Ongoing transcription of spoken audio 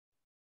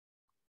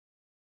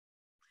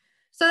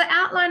So the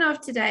outline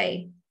of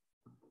today,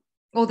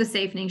 or this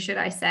evening, should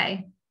I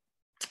say?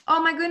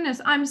 Oh my goodness,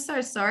 I'm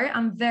so sorry.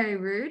 I'm very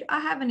rude. I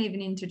haven't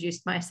even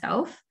introduced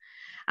myself.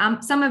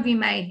 Some of you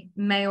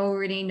may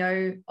already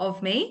know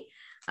of me.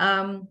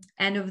 And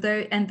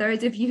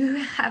those of you who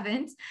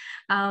haven't,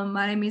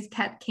 my name is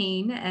Kat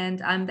Keane,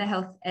 and I'm the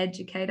health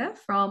educator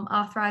from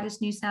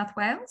Arthritis, New South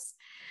Wales.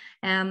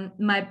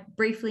 My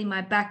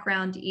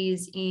background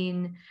is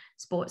in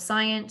sports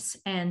science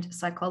and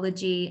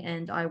psychology,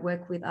 and I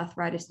work with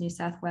Arthritis New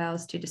South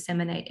Wales to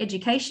disseminate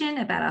education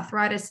about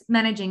arthritis,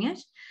 managing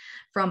it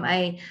from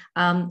a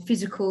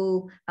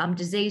physical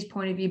disease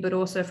point of view, but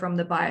also from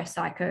the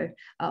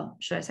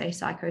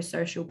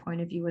psychosocial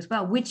point of view as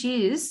well, which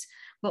is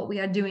what we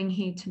are doing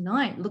here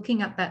tonight,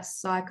 looking at that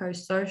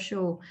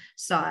psychosocial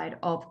side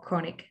of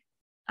chronic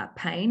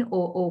pain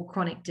or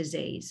chronic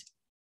disease.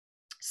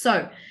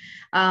 So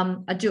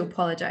I do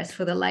apologize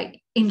for the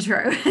late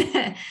intro.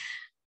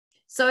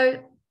 So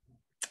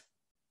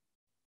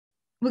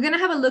we're going to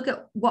have a look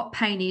at what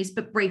pain is,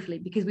 but briefly,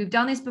 because we've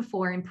done this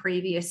before in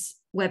previous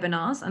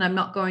webinars, and I'm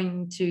not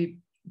going to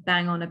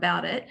bang on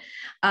about it.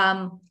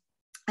 I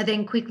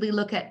then quickly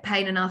look at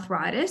pain and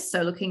arthritis.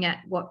 So looking at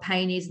what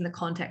pain is in the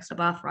context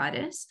of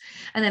arthritis.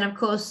 And then, of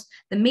course,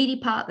 the meaty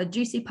part, the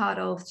juicy part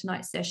of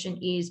tonight's session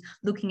is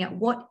looking at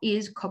what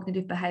is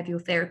cognitive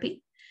behavioral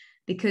therapy,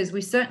 because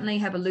we certainly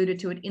have alluded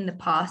to it in the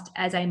past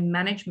as a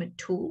management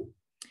tool.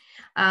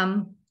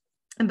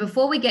 And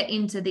before we get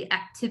into the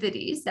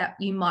activities that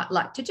you might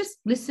like to just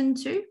listen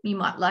to, you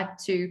might like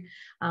to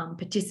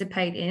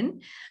participate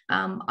in,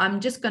 I'm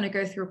just going to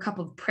go through a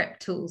couple of prep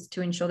tools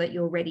to ensure that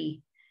you're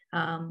ready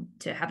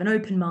to have an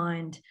open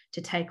mind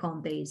to take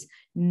on these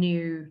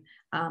new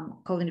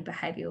cognitive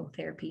behavioral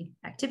therapy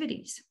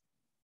activities.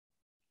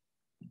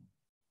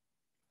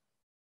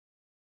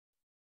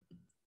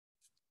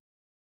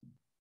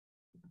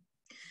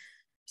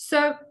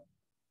 So,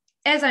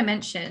 as I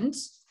mentioned,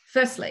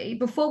 firstly,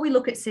 before we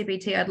look at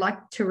CBT, I'd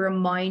like to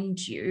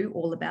remind you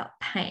all about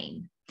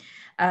pain.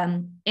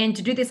 And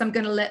to do this, I'm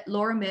going to let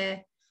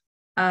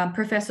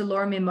Professor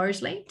Lorimer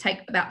Moseley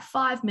take about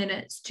 5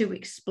 minutes to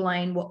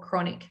explain what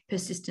chronic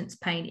persistent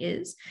pain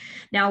is.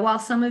 Now, while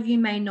some of you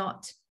may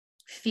not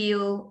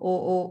feel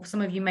or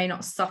some of you may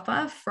not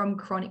suffer from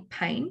chronic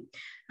pain,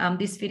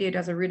 this video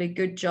does a really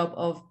good job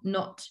of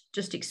not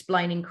just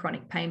explaining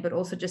chronic pain, but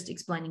also just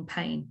explaining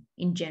pain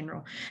in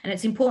general. And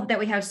it's important that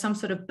we have some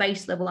sort of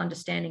base level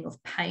understanding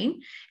of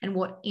pain and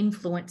what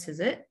influences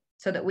it,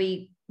 so that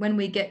when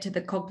we get to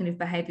the cognitive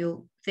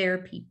behavioral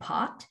therapy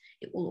part,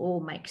 it will all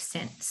make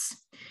sense.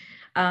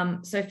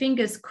 So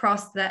fingers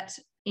crossed that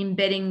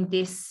embedding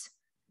this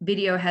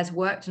video has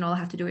worked, and all I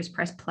have to do is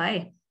press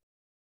play.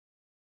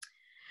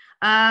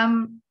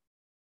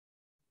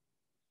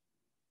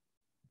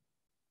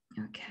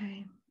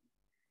 Okay.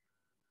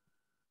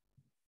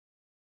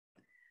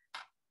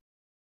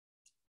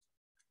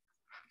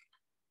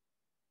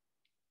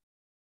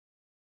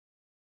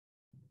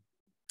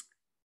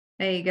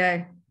 There you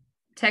go.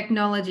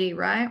 Technology,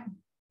 right?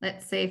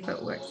 Let's see if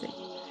it works.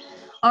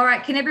 All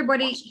right, can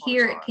everybody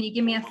hear it? Can you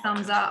give me a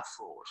thumbs up?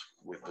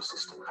 With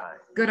persistent pain.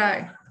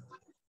 Good-o.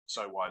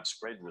 So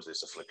widespread was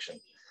this affliction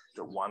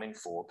that 1 in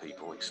 4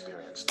 people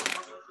experienced it.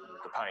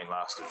 The pain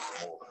lasted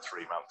for more than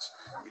 3 months.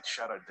 It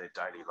shadowed their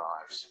daily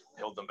lives,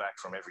 held them back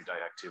from everyday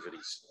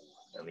activities,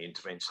 and the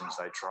interventions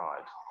they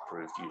tried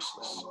proved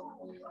useless.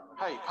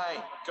 Hey,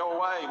 pain, go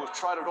away. We've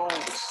tried it all,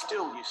 but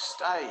still you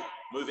stay.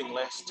 Moving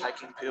less,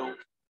 taking pills,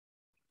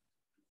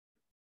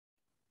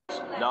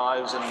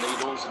 knives and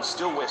needles, and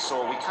still we're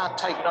sore. We can't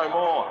take no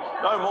more,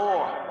 no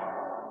more.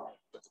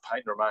 But the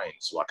pain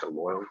remains like a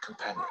loyal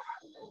companion.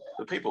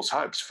 The people's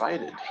hopes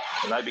faded,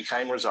 and they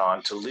became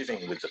resigned to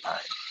living with the pain.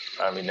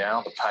 Only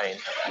now the pain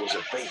was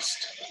a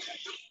beast.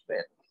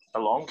 Then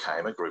along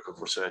came a group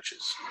of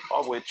researchers,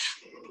 of which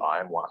I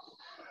am one.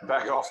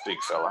 Back off,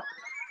 big fella.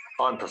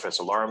 I'm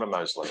Professor Lorimer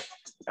Moseley,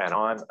 and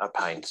I'm a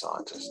pain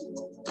scientist.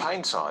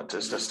 Pain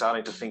scientists are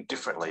starting to think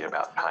differently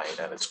about pain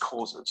and its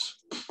causes,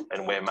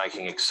 and we're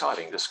making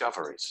exciting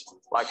discoveries,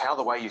 like how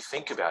the way you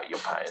think about your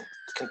pain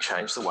can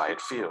change the way it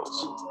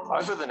feels.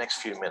 Over the next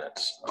few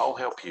minutes, I'll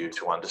help you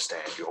to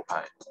understand your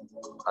pain.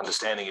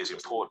 Understanding is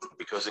important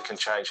because it can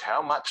change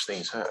how much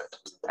things hurt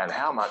and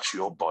how much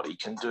your body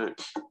can do,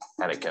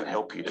 and it can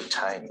help you to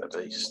tame the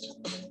beast.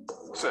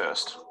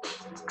 First,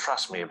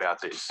 trust me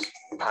about this.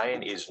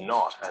 Pain is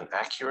not an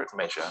accurate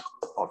measure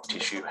of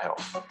tissue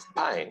health.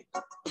 Pain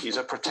is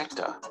a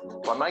protector.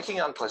 By making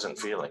unpleasant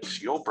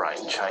feelings, your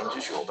brain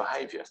changes your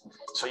behaviour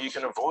so you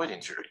can avoid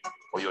injury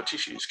or your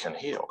tissues can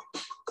heal.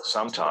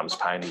 Sometimes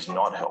pain is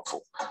not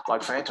helpful,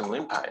 like phantom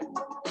limb pain.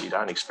 You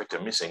don't expect a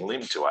missing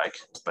limb to ache,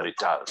 but it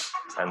does,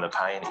 and the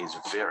pain is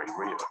very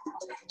real.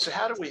 So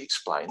how do we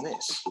explain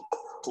this?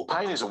 Well,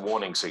 pain is a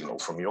warning signal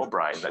from your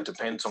brain that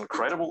depends on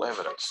credible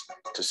evidence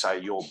to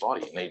say your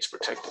body needs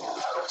protecting.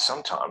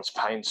 Sometimes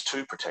pain's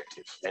too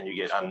protective and you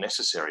get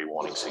unnecessary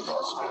warning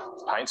signals.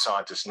 Pain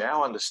scientists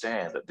now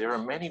understand that there are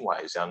many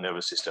ways our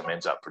nervous system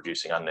ends up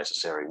producing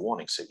unnecessary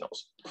warning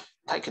signals.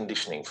 Take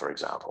conditioning, for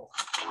example.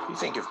 You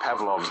think of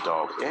Pavlov's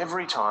dog.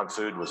 Every time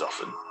food was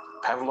offered,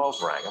 Pavlov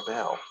rang a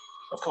bell.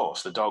 Of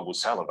course, the dog would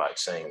salivate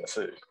seeing the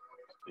food.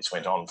 This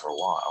went on for a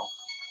while.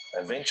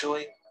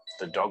 Eventually,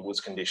 the dog was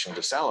conditioned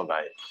to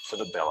salivate for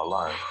the bell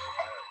alone.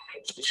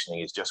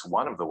 Conditioning is just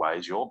one of the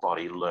ways your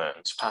body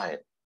learns pain.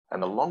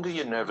 And the longer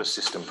your nervous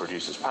system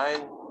produces pain,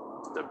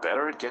 the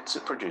better it gets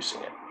at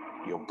producing it.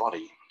 Your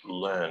body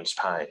learns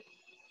pain.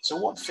 So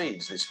what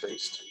feeds this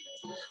beast?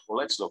 Well,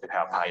 let's look at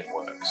how pain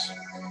works.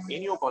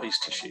 In your body's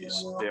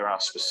tissues, there are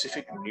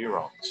specific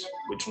neurons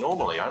which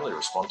normally only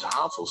respond to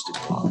harmful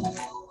stimuli,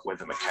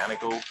 whether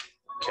mechanical,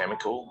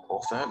 chemical,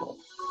 or thermal.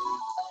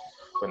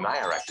 When they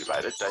are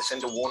activated, they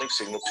send a warning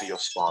signal to your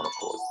spinal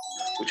cord,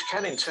 which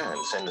can in turn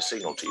send a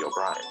signal to your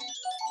brain.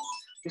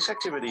 This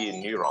activity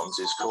in neurons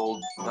is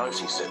called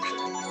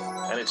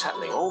nociception, and it's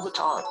happening all the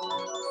time,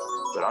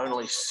 but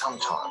only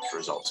sometimes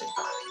results in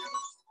pain.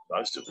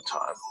 Most of the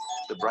time,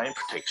 the brain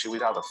protects you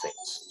with other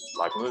things,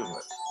 like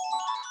movement.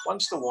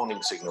 Once the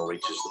warning signal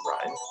reaches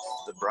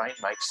the brain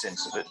makes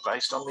sense of it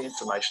based on the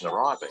information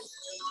arriving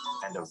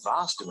and a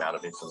vast amount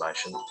of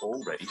information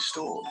already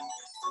stored.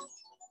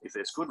 If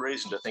there's good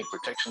reason to think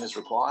protection is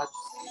required,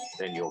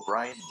 then your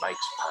brain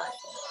makes pain.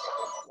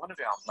 One of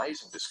our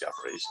amazing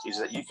discoveries is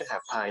that you can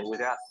have pain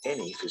without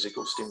any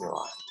physical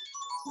stimuli.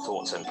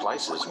 Thoughts and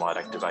places might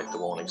activate the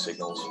warning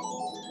signals,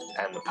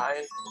 and the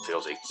pain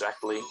feels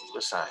exactly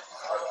the same.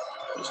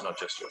 It's not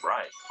just your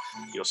brain.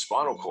 Your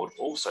spinal cord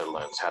also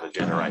learns how to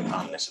generate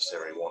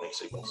unnecessary warning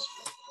signals.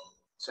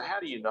 So how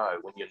do you know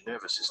when your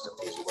nervous system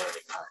is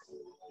learning pain?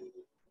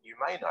 You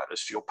may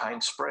notice your pain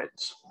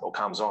spreads or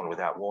comes on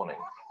without warning.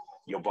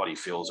 Your body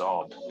feels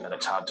odd and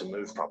it's hard to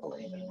move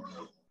properly.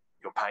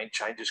 Your pain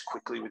changes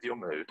quickly with your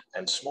mood,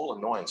 and small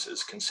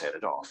annoyances can set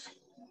it off.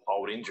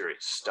 Old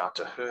injuries start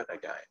to hurt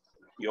again.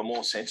 You're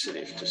more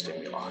sensitive to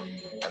stimuli,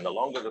 and the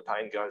longer the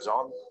pain goes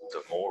on,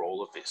 the more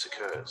all of this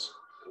occurs.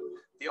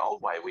 The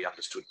old way we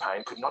understood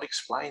pain could not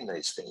explain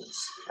these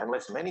things and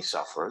left many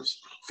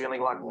sufferers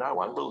feeling like no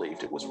one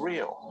believed it was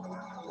real,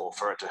 or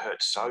for it to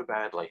hurt so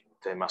badly,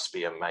 there must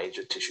be a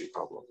major tissue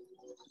problem.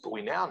 But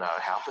we now know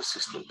how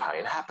persistent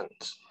pain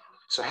happens.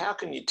 So how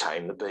can you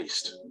tame the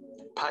beast?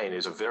 Pain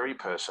is a very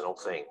personal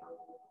thing.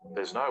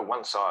 There's no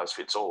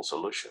one-size-fits-all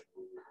solution.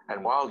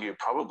 And while you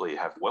probably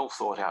have well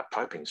thought out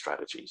coping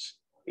strategies,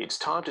 it's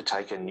time to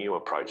take a new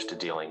approach to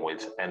dealing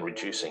with and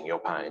reducing your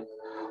pain,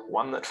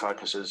 one that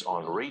focuses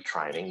on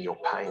retraining your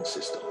pain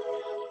system.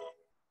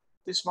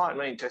 This might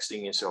mean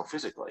testing yourself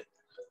physically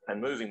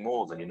and moving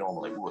more than you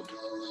normally would.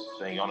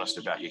 Being honest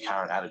about your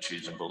current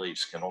attitudes and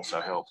beliefs can also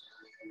help,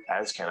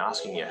 as can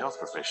asking your health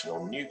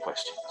professional new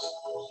questions.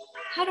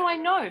 How do I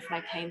know if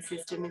my pain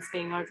system is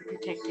being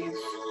overprotective?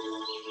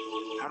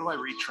 How do I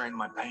retrain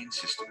my pain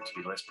system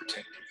to be less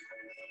protective?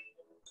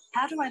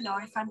 How do I know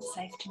if I'm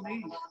safe to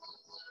move?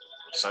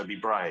 So be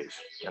brave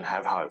and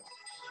have hope,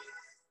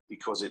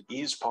 because it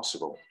is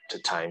possible to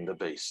tame the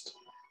beast.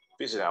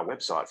 Visit our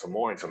website for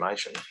more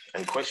information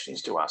and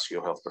questions to ask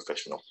your health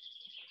professional.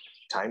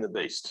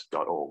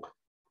 tamethebeast.org.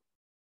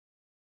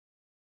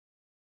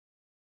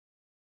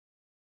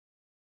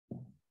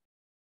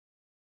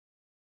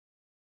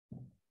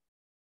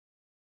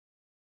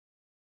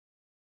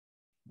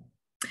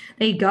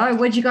 There you go.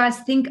 What do you guys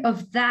think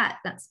of that?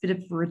 That's a bit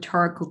of a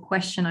rhetorical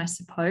question, I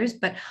suppose,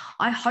 but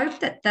I hope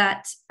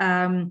that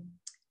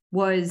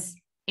was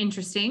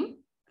interesting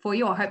for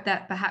you. I hope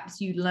that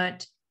perhaps you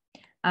learnt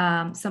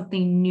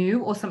something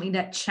new or something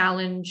that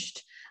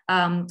challenged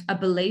a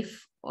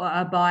belief or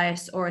a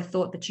bias or a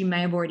thought that you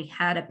may have already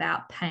had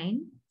about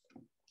pain.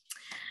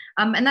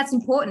 And that's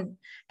important.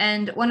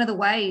 And one of the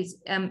ways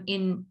that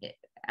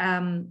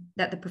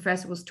the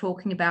professor was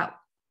talking about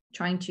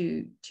trying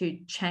to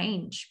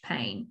change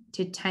pain,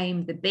 to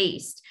tame the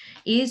beast,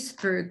 is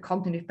through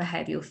cognitive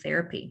behavioral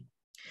therapy.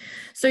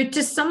 So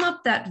to sum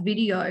up that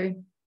video,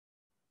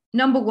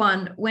 number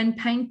one, when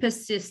pain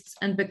persists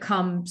and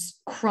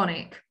becomes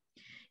chronic,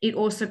 it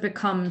also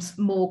becomes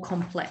more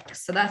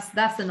complex. So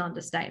that's an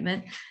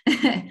understatement.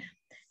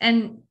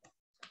 And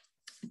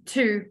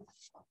two,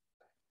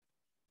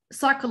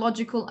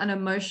 psychological and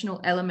emotional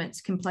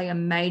elements can play a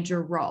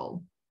major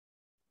role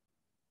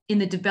in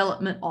the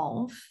development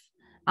of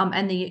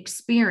and the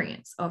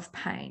experience of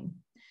pain.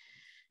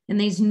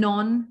 And these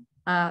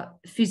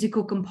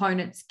non-physical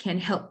components can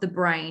help the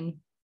brain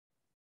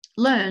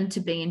learn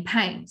to be in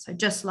pain. So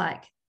just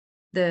like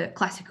the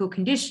classical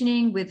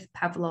conditioning with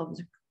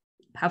Pavlov's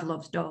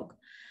dog.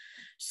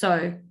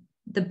 So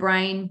the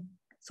brain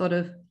sort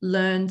of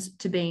learns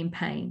to be in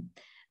pain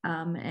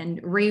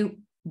and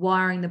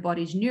rewiring the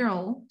body's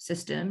neural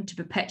system to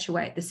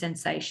perpetuate the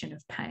sensation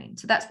of pain.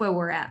 So that's where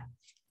we're at.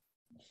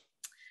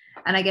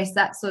 And I guess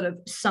that sort of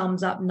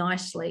sums up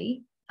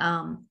nicely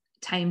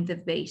Tame the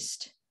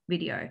Beast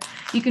video.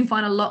 You can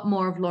find a lot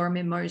more of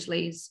Lorimer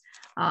Moseley's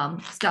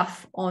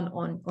stuff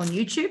on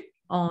YouTube,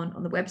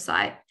 on the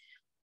website.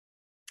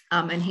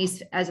 And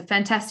he's as a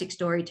fantastic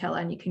storyteller,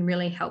 and you can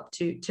really help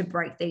to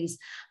break these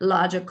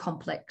larger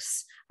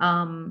complex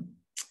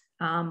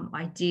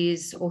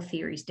ideas or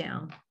theories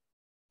down.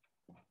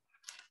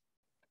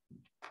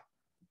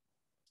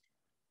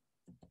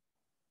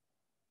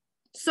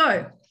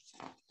 So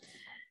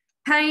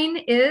pain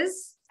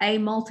is a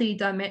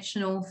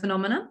multi-dimensional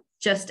phenomenon,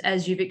 just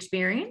as you've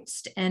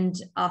experienced, and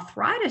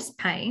arthritis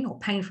pain, or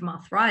pain from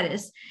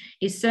arthritis,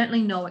 is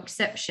certainly no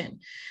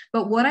exception.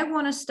 But what I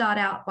want to start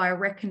out by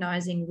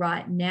recognizing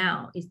right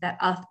now is that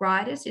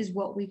arthritis is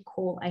what we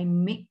call a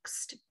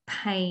mixed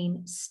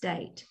pain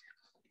state.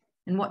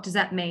 And what does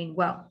that mean?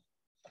 Well,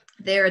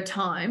 there are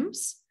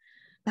times,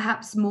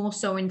 perhaps more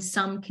so in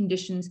some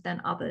conditions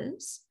than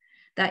others,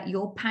 that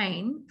your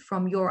pain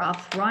from your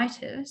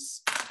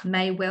arthritis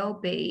may well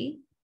be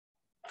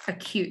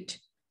acute.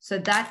 So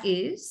that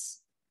is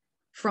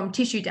from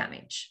tissue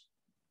damage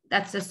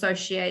that's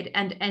associated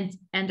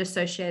and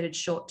associated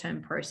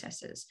short-term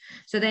processes.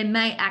 So there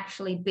may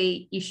actually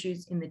be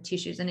issues in the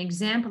tissues. An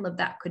example of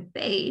that could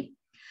be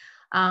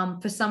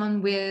for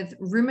someone with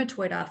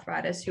rheumatoid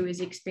arthritis who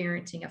is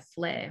experiencing a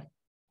flare.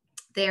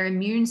 Their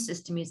immune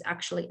system is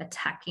actually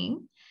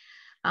attacking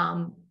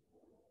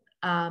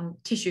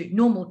tissue,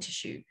 normal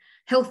tissue,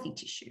 healthy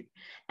tissue,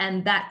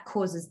 and that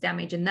causes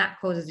damage, and that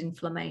causes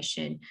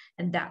inflammation,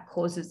 and that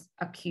causes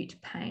acute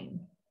pain.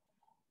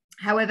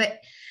 However,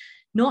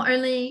 not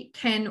only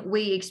can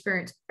we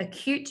experience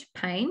acute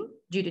pain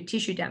due to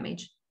tissue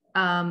damage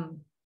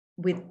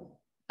with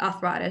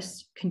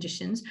arthritis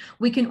conditions,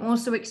 we can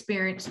also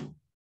experience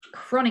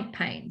chronic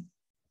pain.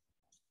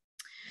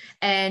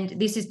 And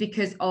this is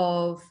because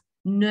of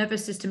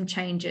nervous system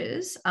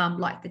changes,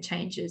 like the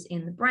changes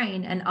in the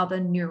brain and other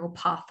neural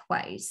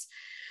pathways.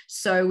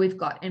 So we've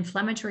got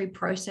inflammatory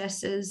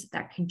processes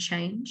that can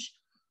change.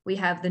 We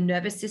have the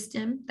nervous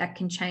system that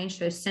can change,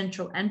 so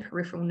central and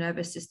peripheral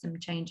nervous system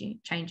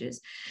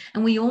changes.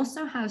 And we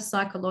also have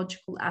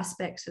psychological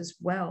aspects as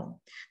well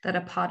that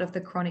are part of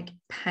the chronic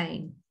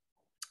pain.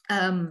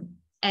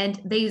 And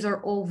these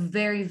are all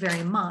very,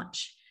 very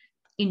much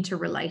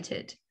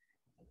interrelated.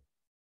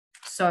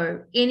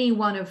 So any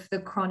one of the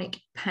chronic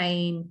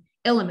pain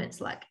elements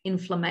like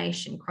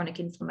inflammation, chronic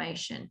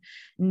inflammation,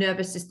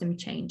 nervous system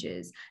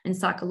changes, and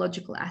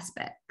psychological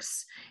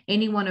aspects,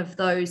 any one of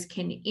those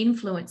can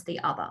influence the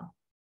other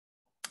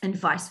and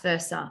vice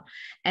versa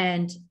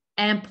and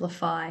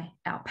amplify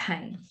our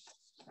pain.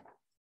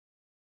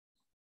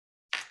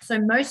 So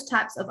most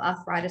types of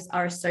arthritis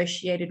are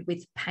associated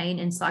with pain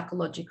and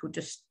psychological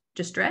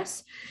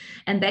distress,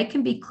 and they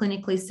can be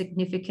clinically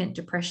significant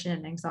depression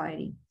and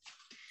anxiety.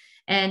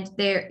 And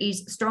there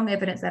is strong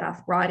evidence that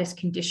arthritis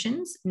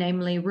conditions,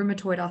 namely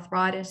rheumatoid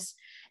arthritis,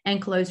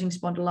 ankylosing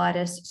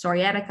spondylitis,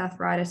 psoriatic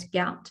arthritis,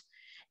 gout,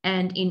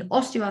 and in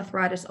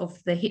osteoarthritis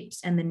of the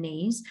hips and the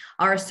knees,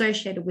 are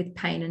associated with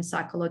pain and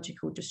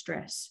psychological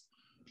distress.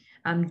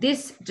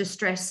 This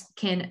distress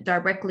can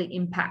directly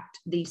impact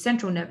the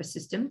central nervous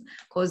system,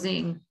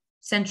 causing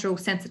central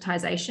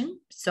sensitization,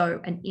 so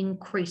an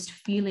increased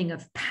feeling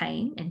of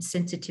pain and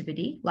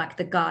sensitivity, like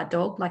the guard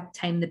dog, like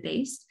Tame the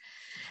Beast.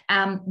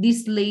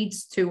 This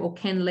leads to, or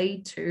can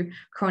lead to,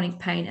 chronic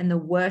pain and the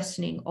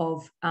worsening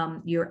of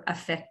your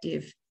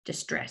affective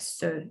distress,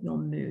 so your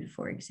mood,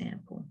 for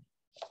example.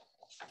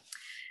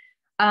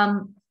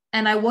 And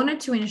I wanted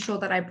to ensure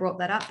that I brought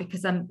that up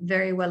because I'm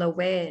very well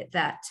aware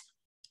that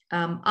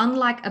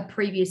unlike a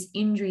previous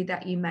injury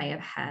that you may have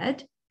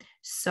had,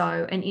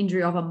 so an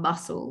injury of a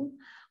muscle,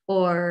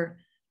 or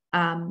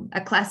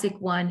a classic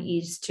one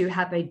is to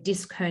have a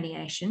disc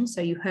herniation, so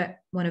you hurt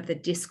one of the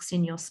discs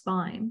in your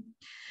spine.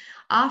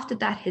 After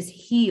that has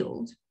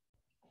healed,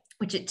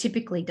 which it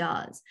typically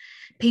does,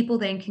 people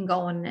then can go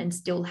on and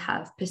still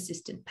have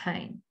persistent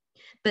pain.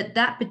 But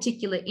that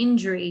particular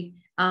injury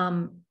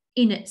in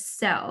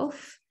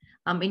itself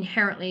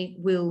inherently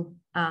will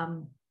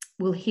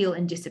heal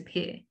and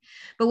disappear.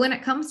 But when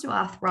it comes to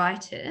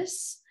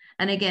arthritis,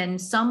 and again,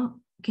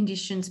 some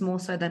conditions more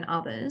so than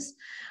others,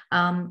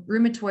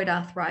 rheumatoid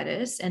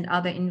arthritis and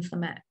other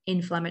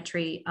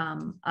inflammatory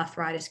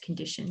arthritis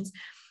conditions,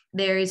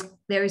 there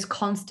is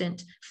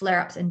constant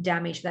flare-ups and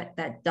damage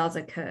that does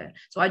occur.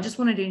 So I just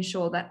wanted to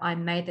ensure that I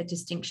made the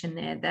distinction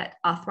there that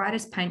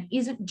arthritis pain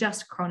isn't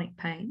just chronic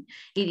pain.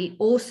 It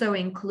also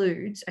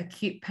includes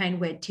acute pain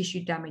where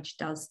tissue damage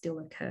does still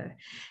occur.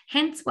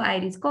 Hence why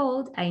it is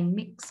called a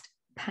mixed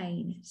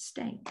pain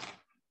state.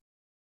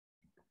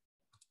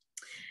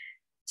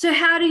 So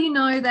how do you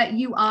know that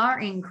you are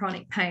in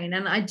chronic pain?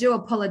 And I do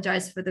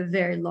apologize for the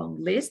very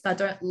long list. I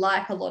don't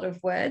like a lot of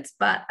words,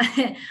 but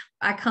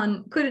I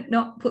couldn't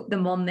not put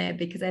them on there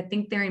because I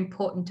think they're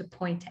important to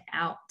point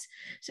out.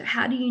 So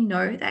how do you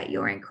know that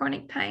you're in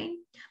chronic pain?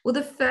 Well,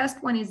 the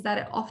first one is that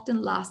it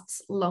often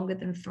lasts longer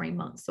than 3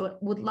 months. So it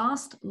would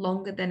last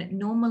longer than it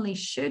normally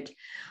should,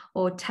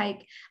 or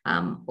take,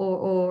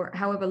 or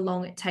however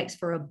long it takes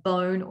for a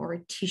bone or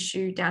a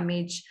tissue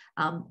damage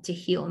to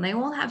heal. And they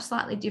all have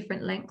slightly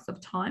different lengths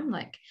of time,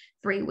 like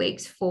 3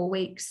 weeks, 4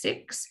 weeks,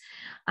 6.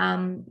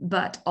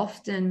 But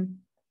often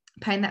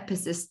pain that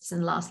persists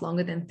and lasts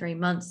longer than 3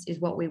 months is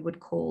what we would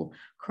call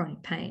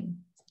chronic pain.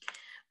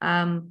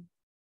 Often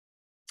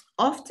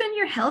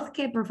your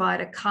healthcare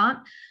provider can't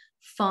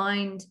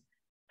find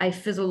a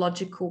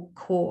physiological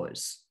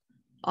cause,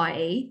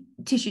 i.e.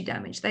 tissue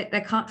damage.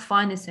 They can't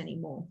find this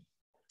anymore.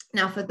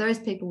 Now, for those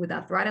people with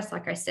arthritis,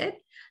 like I said,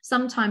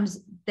 sometimes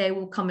there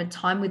will come a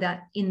time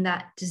in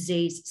that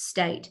disease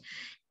state.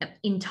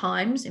 In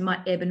times, it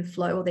might ebb and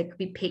flow, or there could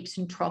be peaks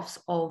and troughs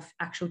of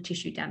actual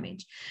tissue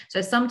damage.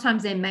 So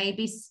sometimes there may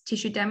be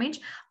tissue damage.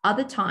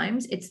 Other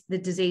times, the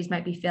disease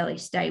may be fairly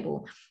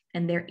stable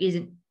and there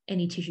isn't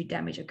any tissue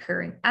damage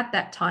occurring at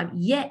that time,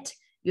 yet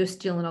you're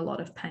still in a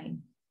lot of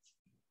pain.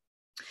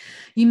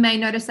 You may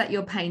notice that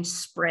your pain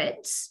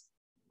spreads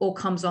or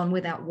comes on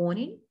without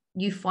warning.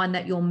 You find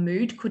that your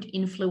mood could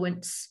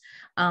influence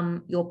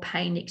your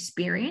pain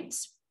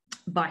experience,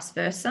 vice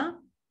versa.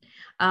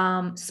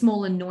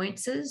 Small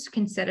annoyances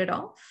can set it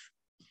off.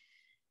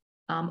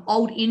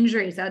 Old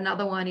injuries,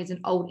 another one is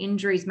old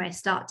injuries may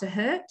start to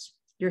hurt.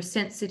 You're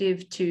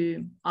sensitive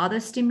to other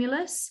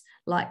stimulus,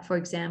 like, for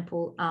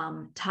example,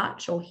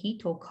 touch or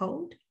heat or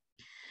cold.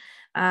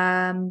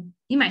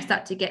 You may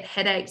start to get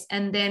headaches,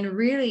 and then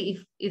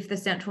really if the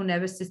central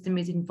nervous system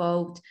is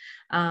involved,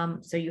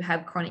 so you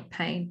have chronic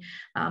pain,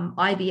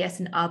 IBS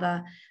and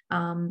other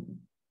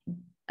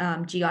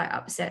GI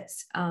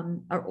upsets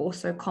are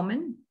also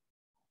common.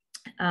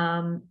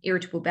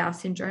 Irritable bowel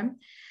syndrome.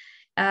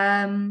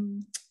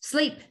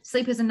 Sleep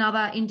is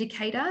another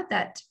indicator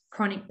that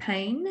chronic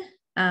pain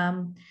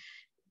may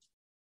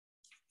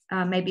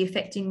be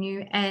affecting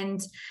you,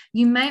 and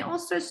you may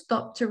also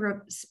stop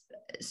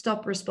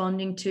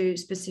responding to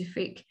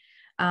specific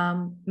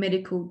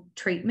medical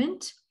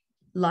treatment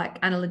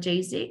like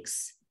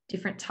analgesics,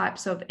 different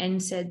types of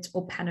NSAIDs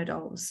or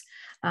Panadols,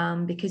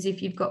 because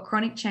if you've got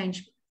chronic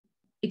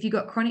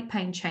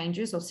pain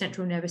changes or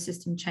central nervous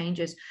system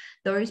changes,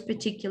 those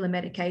particular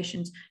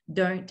medications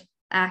don't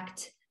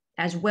act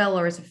as well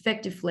or as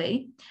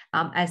effectively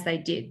as they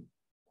did,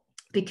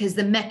 because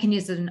the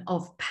mechanism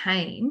of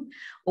pain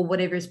or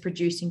whatever is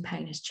producing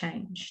pain has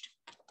changed.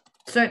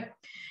 So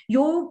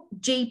your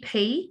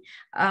GP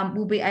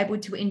will be able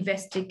to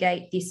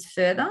investigate this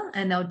further,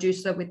 and they'll do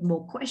so with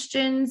more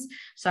questions,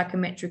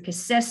 psychometric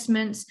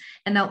assessments,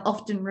 and they'll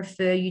often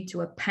refer you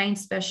to a pain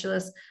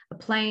specialist,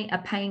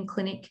 a pain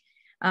clinic,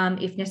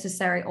 if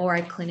necessary, or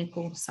a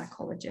clinical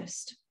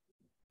psychologist.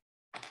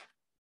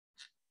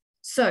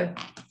 So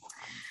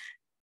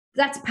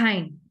that's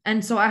pain.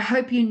 And so I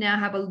hope you now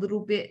have a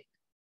little bit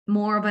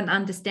more of an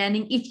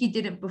understanding. If you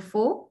didn't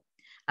before,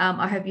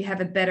 I hope you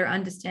have a better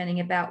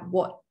understanding about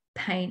what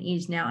pain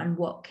is now and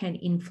what can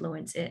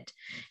influence it.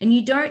 And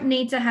you don't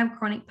need to have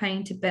chronic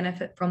pain to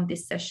benefit from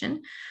this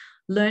session.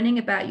 Learning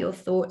about your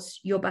thoughts,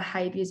 your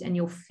behaviors, and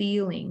your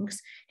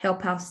feelings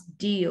help us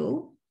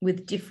deal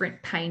with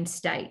different pain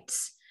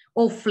states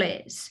or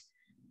flares.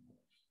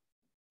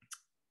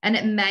 And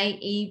it may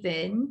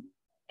even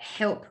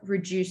help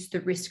reduce the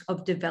risk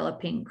of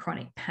developing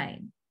chronic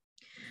pain.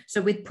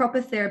 So with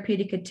proper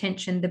therapeutic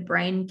attention, the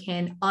brain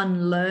can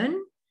unlearn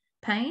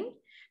pain,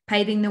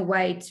 paving the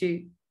way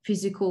to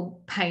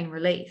physical pain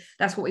relief.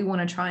 That's what we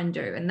want to try and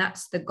do. And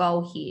that's the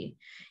goal here,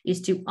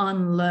 is to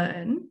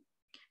unlearn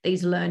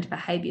these learned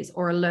behaviors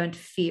or a learned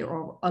fear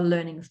or a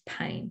learning of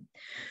pain.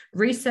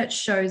 Research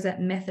shows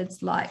that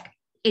methods like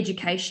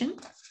education,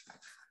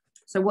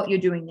 so what you're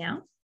doing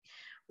now,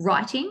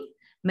 writing,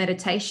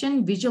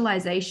 meditation,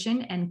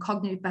 visualization, and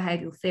cognitive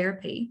behavioral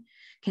therapy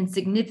can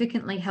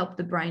significantly help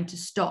the brain to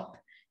stop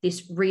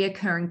this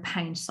reoccurring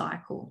pain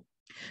cycle.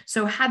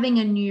 So having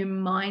a new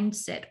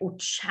mindset or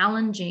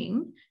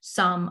challenging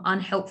some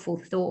unhelpful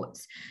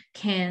thoughts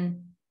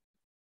can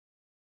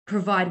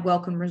provide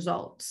welcome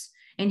results.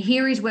 And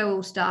here is where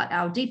we'll start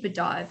our deeper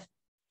dive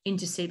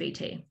into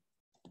CBT.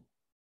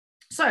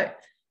 So,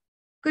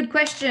 good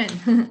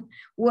question.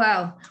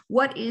 Well,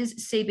 what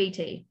is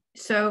CBT?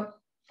 So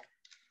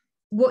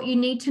what you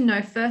need to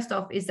know first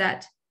off is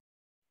that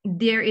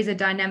there is a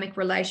dynamic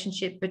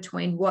relationship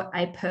between what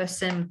a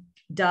person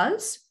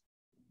does,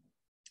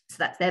 so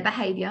that's their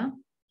behavior,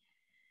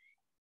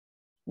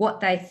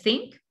 what they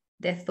think,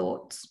 their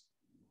thoughts,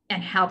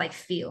 and how they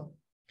feel.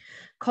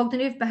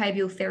 Cognitive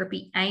behavioral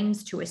therapy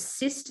aims to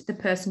assist the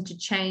person to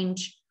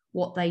change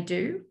what they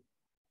do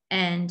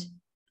and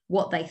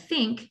what they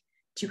think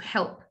to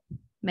help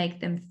make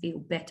them feel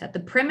better. The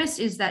premise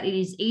is that it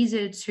is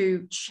easier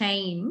to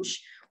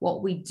change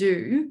what we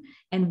do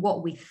and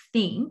what we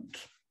think.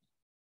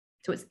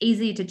 So it's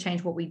easier to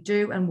change what we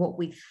do and what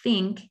we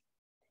think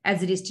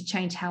as it is to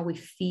change how we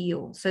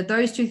feel. So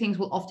those two things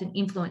will often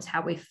influence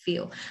how we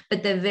feel,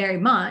 but they're very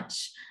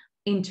much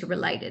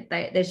interrelated.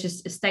 There's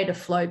just a state of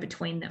flow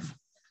between them.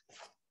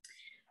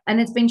 And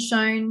it's been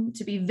shown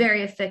to be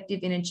very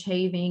effective in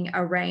achieving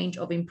a range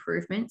of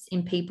improvements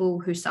in people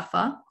who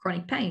suffer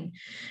chronic pain.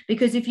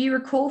 Because if you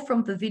recall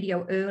from the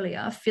video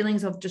earlier,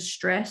 feelings of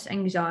distress,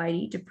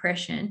 anxiety,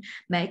 depression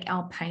make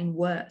our pain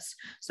worse.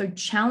 So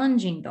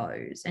challenging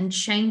those and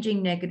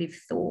changing negative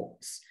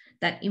thoughts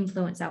that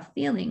influence our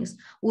feelings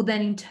will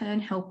then in turn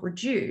help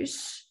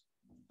reduce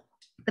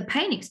the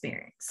pain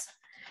experience.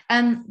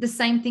 And the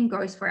same thing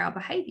goes for our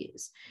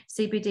behaviors.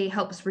 CBT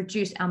helps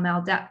reduce our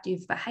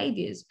maladaptive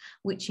behaviors,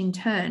 which in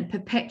turn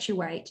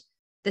perpetuate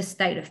the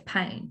state of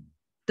pain,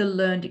 the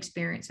learned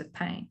experience of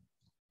pain.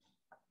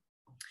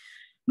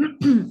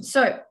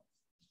 So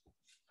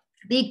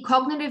The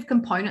cognitive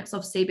components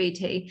of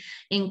CBT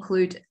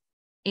include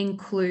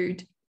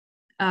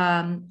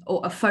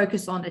or a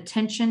focus on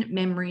attention,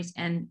 memories,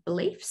 and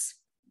beliefs.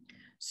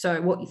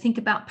 So what you think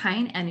about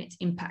pain and its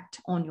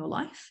impact on your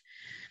life.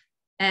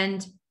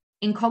 And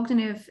in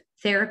cognitive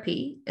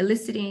therapy,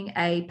 eliciting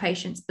a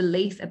patient's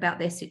belief about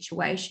their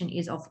situation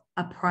is of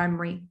a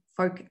primary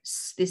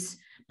focus. This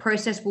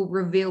process will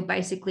reveal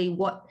basically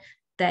what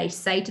they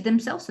say to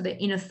themselves, so their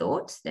inner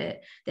thoughts, their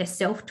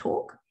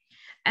self-talk.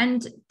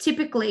 And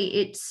typically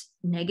it's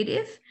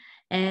negative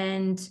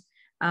and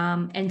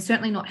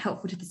certainly not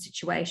helpful to the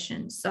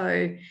situation.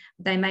 So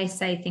they may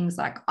say things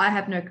like, I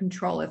have no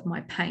control over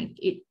my pain.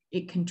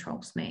 It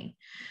controls me.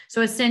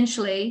 So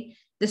essentially,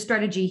 the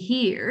strategy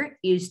here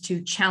is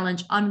to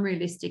challenge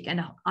unrealistic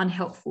and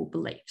unhelpful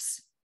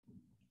beliefs.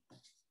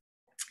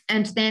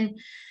 And then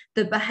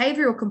the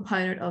behavioural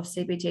component of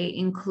CBT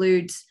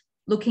includes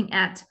looking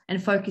at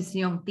and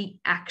focusing on the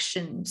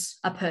actions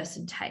a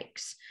person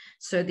takes.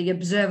 So the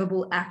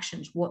observable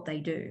actions, what they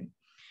do.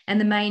 And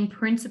the main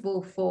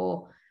principle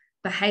for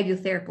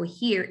behavioural therapy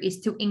here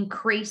is to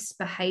increase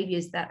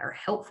behaviours that are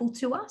helpful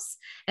to us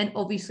and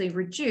obviously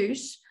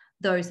reduce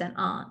those that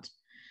aren't.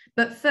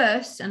 But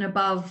first and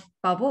above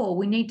all,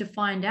 we need to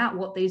find out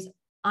what these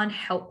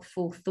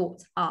unhelpful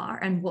thoughts are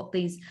and what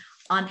these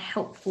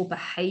unhelpful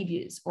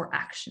behaviours or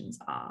actions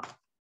are.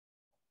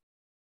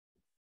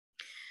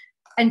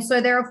 And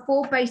so there are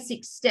 4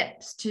 basic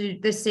steps to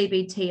the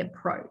CBT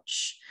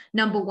approach.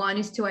 Number 1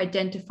 is to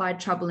identify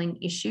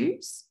troubling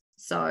issues.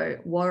 So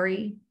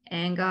worry,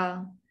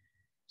 anger,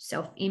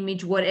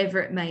 self-image, whatever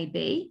it may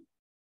be.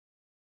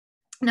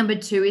 Number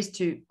 2 is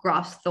to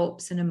grasp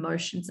thoughts and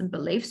emotions and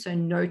beliefs. So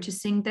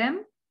noticing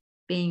them,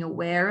 being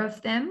aware of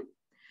them,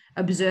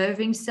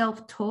 observing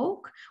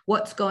self-talk,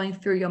 what's going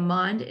through your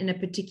mind in a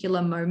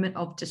particular moment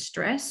of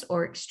distress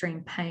or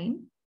extreme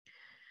pain.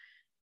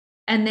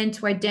 And then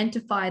to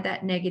identify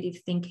that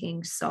negative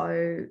thinking.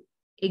 So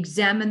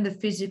examine the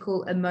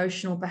physical,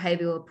 emotional,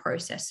 behavioral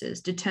processes,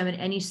 determine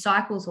any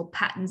cycles or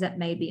patterns that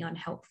may be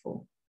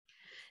unhelpful.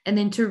 And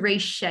then to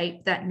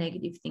reshape that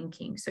negative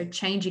thinking. So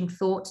changing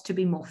thoughts to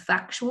be more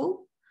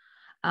factual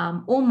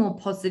or more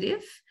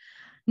positive.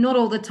 Not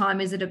all the time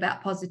is it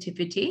about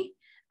positivity,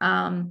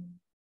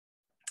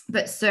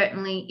 but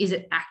certainly is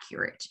it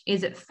accurate?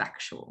 Is it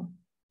factual?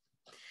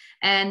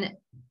 And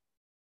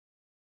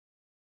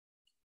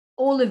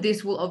all of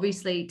this will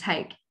obviously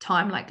take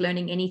time, like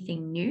learning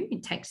anything new.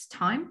 It takes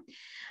time.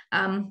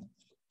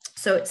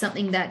 So it's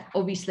something that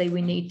obviously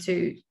we need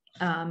to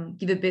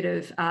give a bit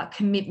of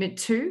commitment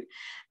to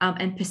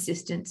and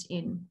persistence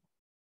in.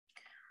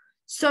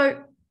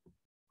 So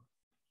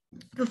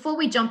before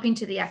we jump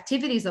into the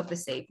activities of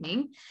this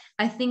evening,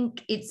 I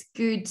think it's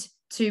good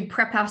to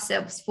prep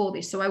ourselves for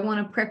this. So I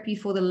want to prep you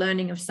for the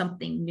learning of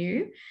something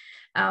new.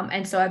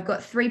 And so I've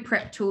got 3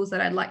 prep tools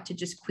that I'd like to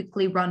just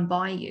quickly run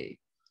by you.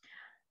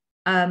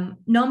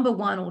 Number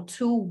 1, or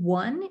tool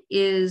 1,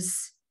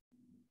 is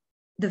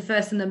the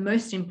first and the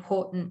most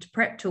important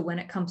prep tool when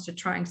it comes to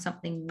trying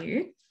something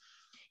new.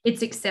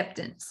 It's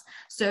acceptance.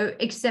 So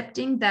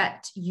accepting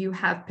that you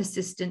have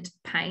persistent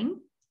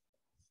pain,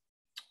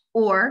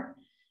 or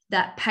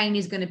that pain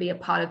is going to be a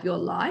part of your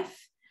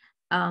life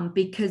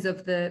because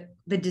of the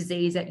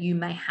disease that you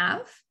may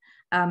have,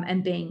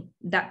 and being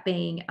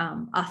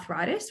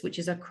arthritis, which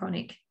is a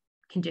chronic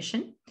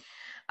condition.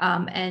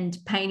 And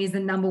pain is the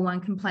number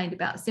 1 complaint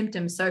about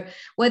symptoms. So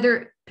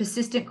whether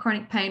persistent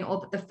chronic pain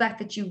or the fact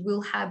that you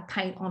will have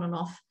pain on and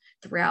off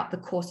throughout the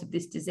course of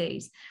this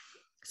disease.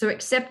 So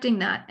accepting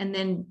that and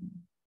then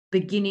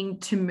beginning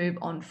to move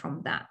on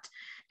from that.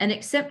 And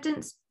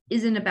acceptance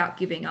isn't about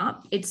giving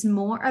up. It's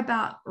more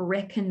about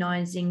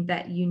recognizing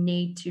that you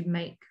need to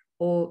make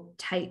or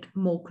take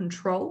more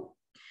control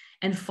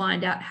and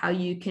find out how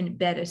you can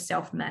better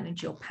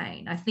self-manage your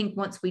pain. I think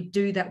once we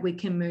do that, we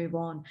can move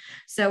on.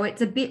 So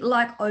it's a bit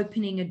like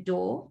opening a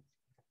door,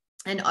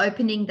 and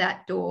opening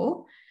that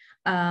door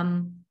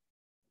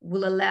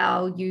will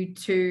allow you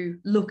to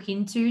look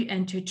into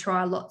and to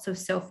try lots of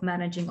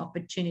self-managing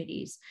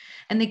opportunities.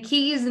 And the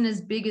key isn't as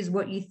big as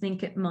what you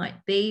think it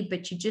might be,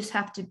 but you just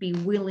have to be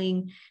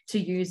willing to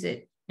use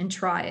it and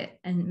try it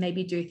and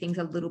maybe do things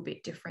a little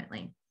bit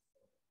differently.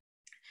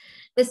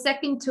 The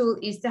second tool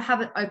is to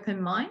have an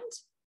open mind,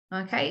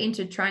 okay,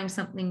 into trying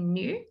something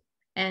new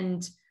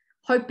and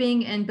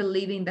hoping and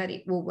believing that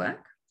it will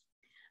work.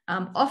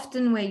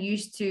 Often we're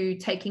used to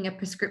taking a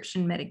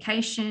prescription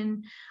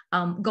medication,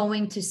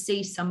 going to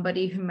see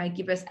somebody who may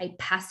give us a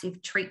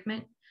passive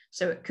treatment.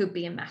 So it could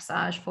be a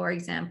massage, for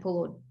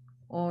example,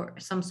 or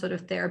some sort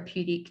of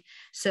therapeutic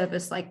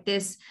service like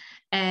this.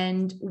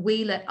 And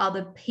we let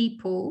other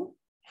people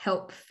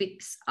help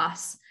fix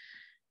us.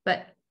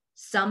 But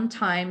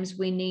sometimes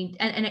we need,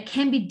 and it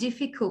can be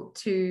difficult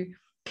to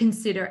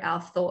consider our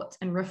thoughts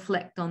and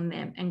reflect on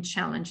them and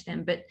challenge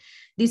them. But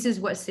this is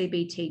what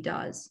CBT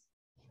does.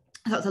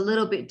 So it's a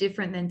little bit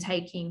different than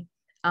taking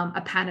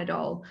a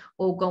Panadol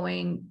or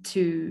going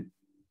to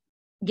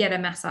get a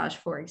massage,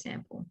 for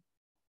example.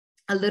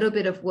 A little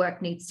bit of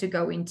work needs to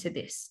go into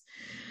this.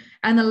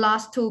 And the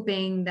last tool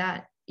being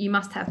that you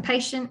must have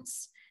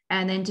patience,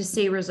 and then to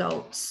see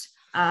results,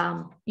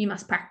 you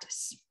must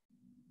practice.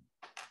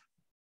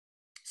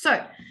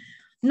 So,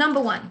 number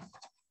 1,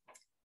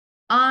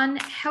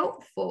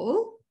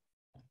 unhelpful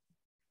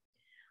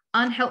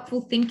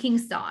thinking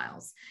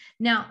styles.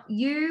 Now,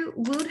 you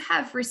would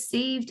have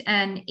received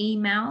an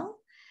email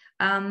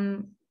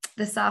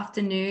this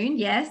afternoon.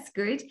 Yes,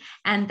 good.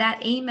 And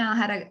that email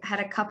had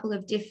a couple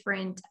of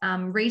different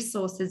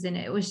resources in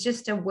it. It was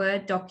just a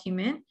Word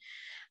document.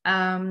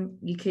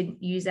 You could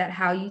use that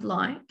how you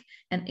like.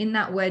 And in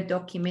that Word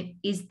document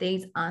is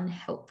these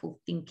unhelpful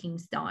thinking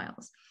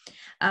styles.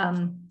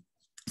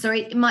 So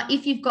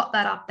if you've got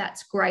that up,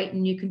 that's great,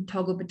 and you can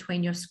toggle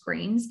between your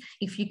screens.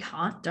 If you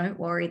can't, don't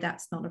worry,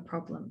 that's not a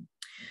problem.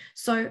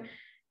 So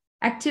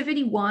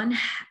activity 1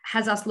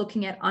 has us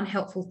looking at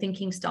unhelpful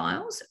thinking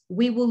styles.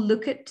 We will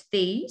look at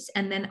these,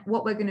 and then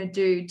what we're going to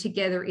do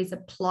together is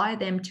apply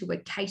them to a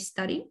case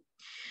study.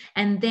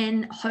 And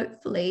then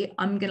hopefully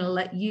I'm going to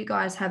let you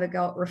guys have a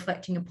go at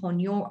reflecting upon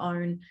your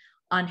own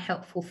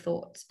unhelpful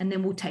thoughts, and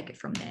then we'll take it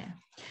from there.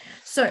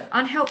 So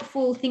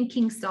unhelpful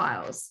thinking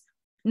styles.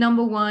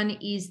 Number 1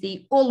 is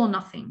the all or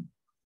nothing.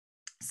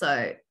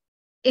 So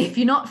if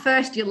you're not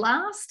first, you're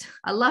last.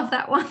 I love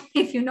that one.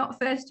 If you're not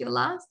first, you're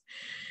last.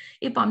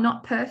 If I'm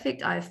not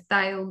perfect, I've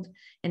failed,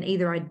 and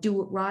either I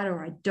do it right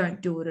or I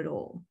don't do it at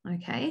all.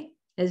 Okay.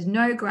 There's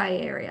no gray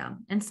area.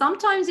 And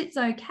sometimes it's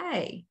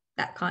okay,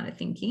 that kind of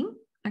thinking.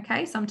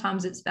 Okay.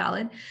 Sometimes it's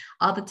valid.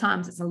 Other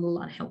times it's a little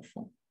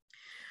unhelpful.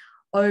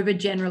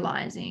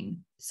 Overgeneralizing.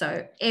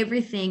 So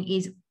everything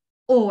is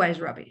always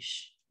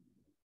rubbish.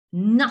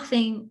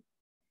 Nothing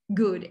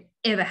good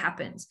ever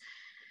happens.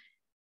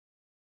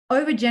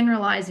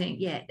 Overgeneralizing,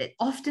 yeah,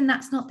 often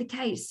that's not the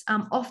case.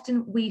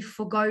 Often we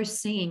forgo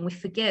seeing, we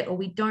forget, or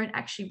we don't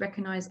actually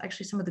recognize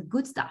some of the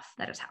good stuff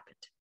that has happened.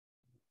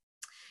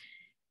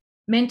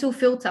 Mental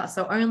filter,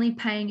 so only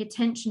paying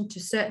attention to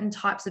certain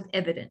types of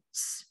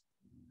evidence.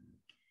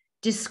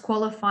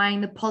 Disqualifying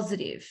the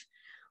positive,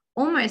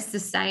 almost the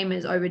same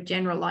as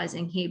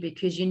overgeneralizing here,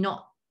 because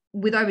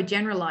with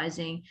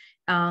overgeneralizing,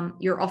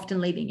 you're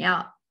often leaving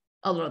out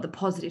a lot of the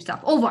positive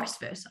stuff, or vice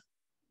versa.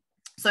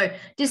 So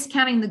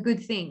discounting the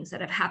good things that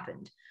have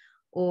happened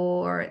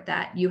or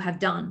that you have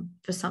done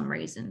for some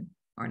reason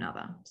or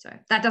another. So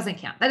that doesn't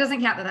count. That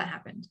doesn't count that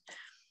happened.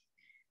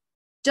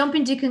 Jump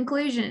into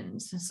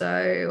conclusions.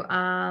 So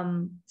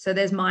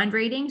there's mind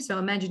reading. So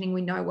imagining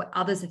we know what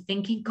others are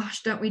thinking.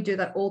 Gosh, don't we do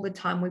that all the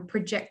time? We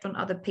project on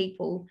other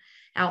people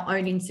our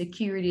own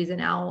insecurities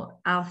and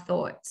our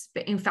thoughts.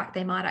 But in fact,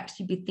 they might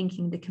actually be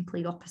thinking the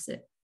complete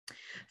opposite.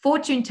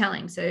 Fortune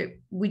telling. So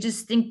we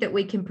just think that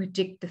we can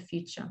predict the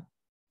future.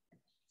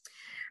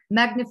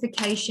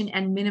 Magnification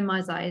and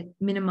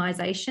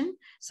minimization.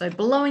 So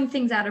blowing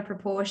things out of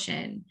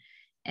proportion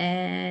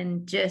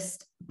and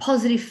just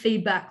positive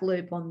feedback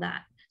loop on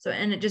that. So,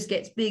 and it just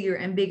gets bigger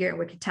and bigger, and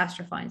we're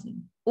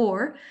catastrophizing,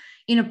 or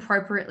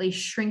inappropriately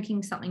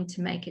shrinking something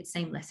to make it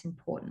seem less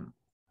important.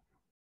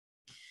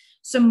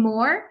 Some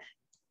more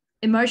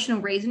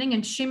emotional reasoning,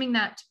 and assuming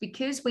that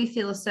because we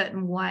feel a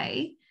certain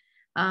way,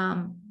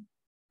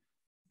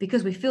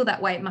 because we feel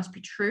that way, it must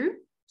be true.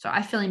 So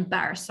I feel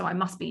embarrassed, so I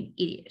must be an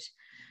idiot.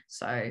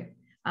 So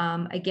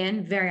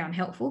again, very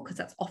unhelpful, because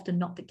that's often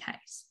not the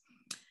case.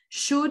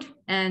 Should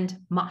and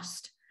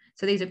must.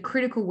 So these are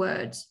critical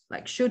words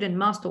like should and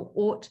must or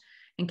ought,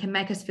 and can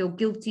make us feel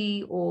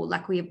guilty or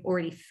like we have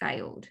already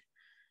failed.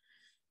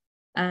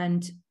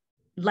 And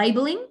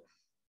labeling.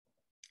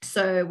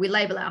 So we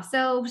label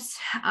ourselves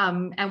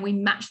and we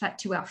match that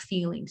to our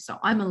feelings. So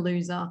I'm a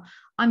loser,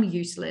 I'm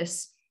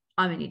useless,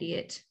 I'm an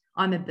idiot,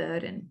 I'm a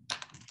burden.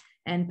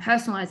 And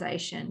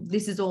personalization,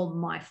 this is all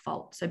my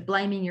fault. So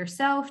blaming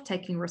yourself,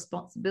 taking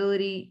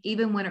responsibility,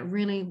 even when it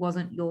really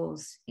wasn't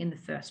yours in the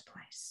first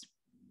place.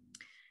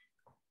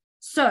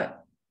 So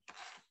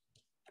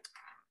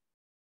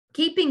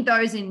keeping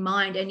those in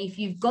mind, and if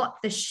you've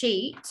got the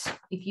sheet,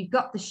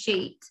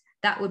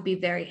 that would be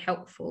very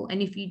helpful.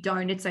 And if you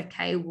don't, it's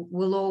okay.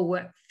 We'll all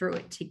work through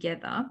it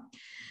together.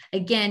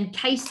 Again,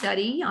 case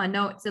study. I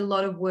know it's a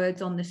lot of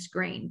words on the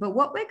screen, but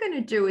what we're going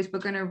to do is we're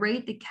going to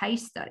read the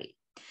case study.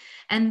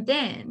 And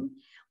then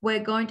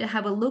we're going to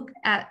have a look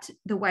at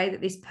the way that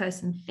this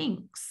person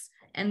thinks.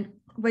 And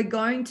we're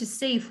going to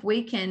see if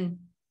we can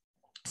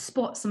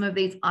spot some of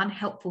these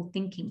unhelpful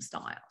thinking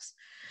styles.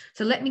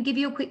 So let me give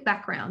you a quick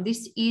background.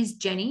 This is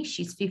Jenny.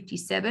 She's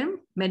 57,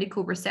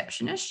 medical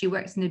receptionist. She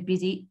works in a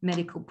busy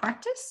medical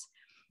practice.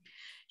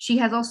 She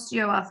has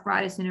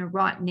osteoarthritis in her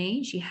right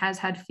knee. She has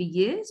had for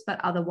years,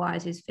 but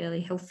otherwise is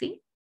fairly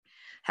healthy.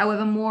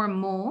 However, more and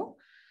more,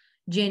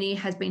 Jenny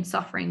has been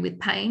suffering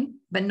with pain,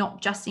 but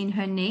not just in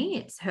her knee,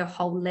 it's her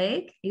whole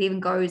leg. It even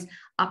goes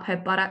up her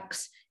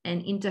buttocks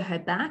and into her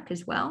back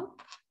as well.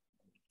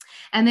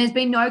 And there's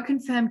been no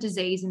confirmed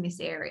disease in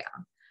this area.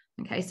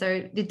 Okay, so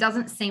it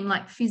doesn't seem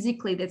like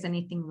physically there's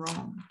anything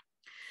wrong.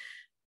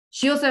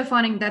 She also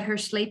finding that her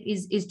sleep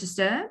is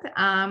disturbed.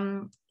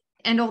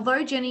 And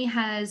although Jenny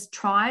has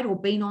tried or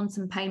been on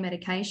some pain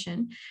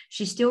medication,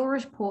 she still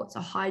reports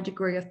a high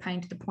degree of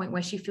pain to the point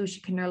where she feels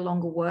she can no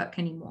longer work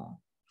anymore.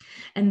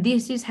 And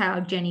this is how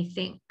Jenny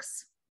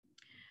thinks.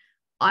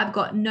 I've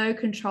got no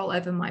control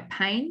over my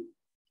pain.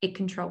 It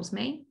controls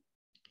me.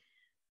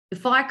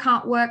 If I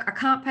can't work, I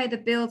can't pay the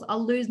bills,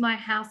 I'll lose my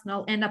house and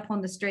I'll end up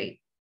on the street.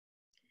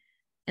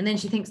 And then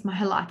she thinks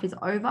her life is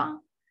over.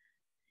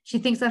 She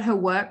thinks that her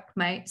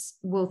workmates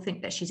will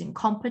think that she's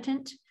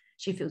incompetent.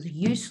 She feels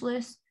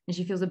useless and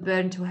she feels a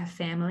burden to her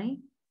family.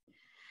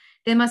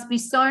 There must be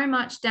so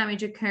much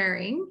damage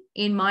occurring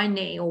in my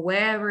knee or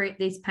wherever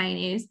this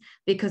pain is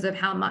because of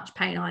how much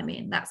pain I'm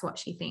in. That's what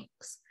she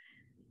thinks.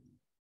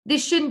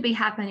 This shouldn't be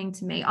happening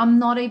to me. I'm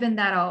not even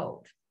that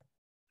old.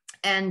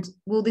 And,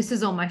 well, this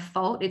is all my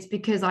fault. It's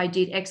because I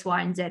did X,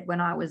 Y, and Z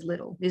when I was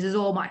little. This is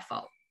all my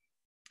fault.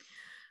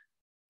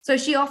 So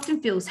she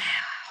often feels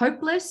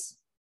hopeless.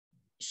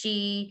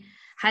 She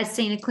has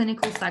seen a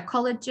clinical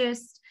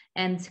psychologist,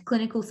 and the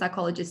clinical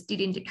psychologist did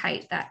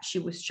indicate that she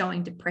was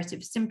showing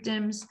depressive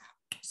symptoms,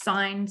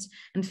 signs.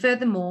 And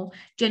furthermore,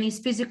 Jenny's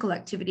physical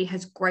activity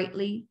has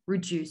greatly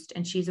reduced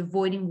and she's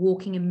avoiding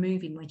walking and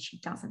moving when she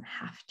doesn't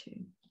have to.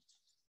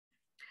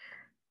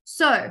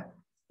 So,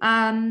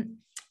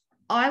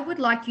 I would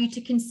like you to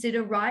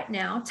consider right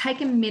now,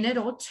 take a minute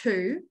or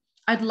two.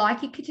 I'd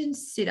like you to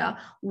consider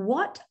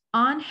what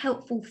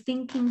unhelpful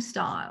thinking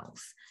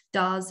styles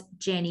does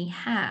Jenny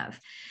have?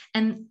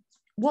 And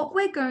what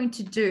we're going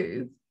to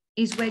do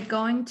is we're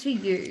going to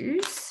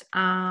use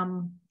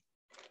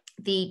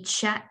the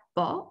chat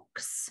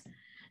box.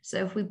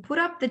 So if we put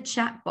up the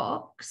chat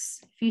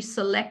box, if you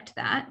select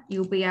that,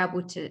 you'll be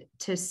able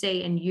to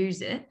see and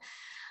use it.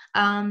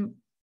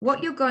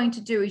 What you're going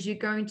to do is you're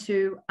going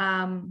to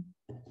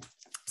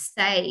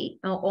say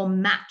or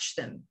match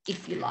them,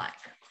 if you like.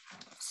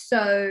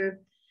 So,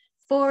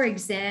 for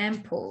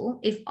example,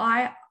 if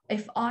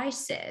I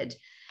said,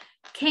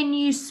 can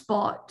you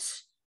spot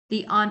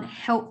the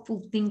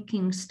unhelpful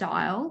thinking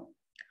style,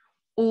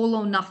 all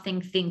or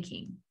nothing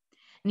thinking?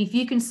 And if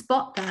you can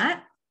spot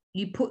that,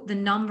 you put the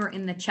number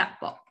in the chat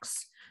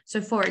box. So,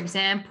 for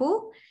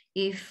example,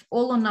 if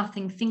all or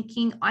nothing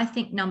thinking, I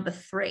think number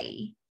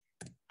 3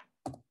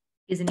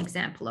 is an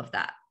example of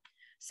that.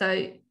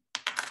 So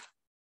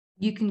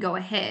you can go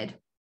ahead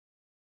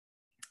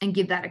and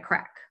give that a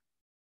crack.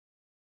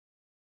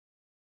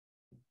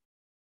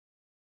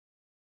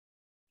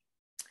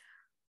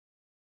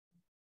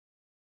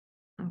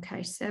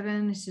 Okay,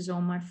 7, this is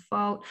all my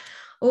fault.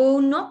 Oh,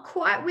 not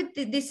quite with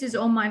this is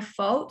all my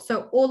fault.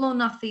 So all or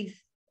nothing,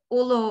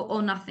 all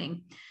or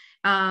nothing.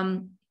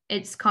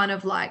 It's kind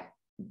of like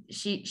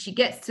she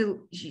gets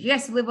to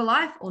live a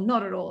life or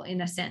not at all, in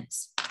a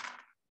sense.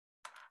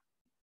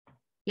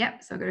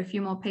 Yep, so I've got a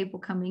few more people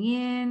coming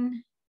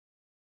in.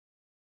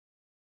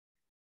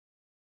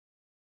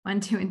 1,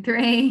 2, and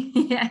 3.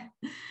 Yeah.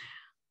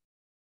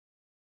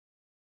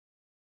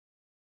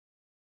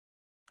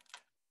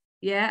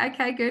 Yeah,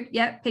 okay, good.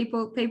 Yeah,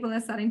 people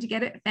are starting to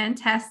get it.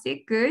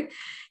 Fantastic, good.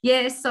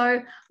 Yeah,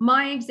 so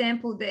my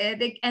example there,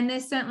 and there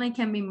certainly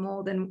can be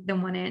more than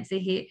one answer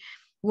here,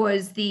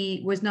 was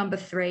number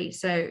 3.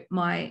 So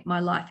my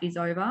life is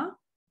over.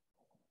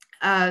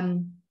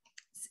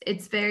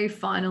 It's very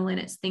final in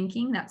its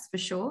thinking, that's for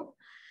sure.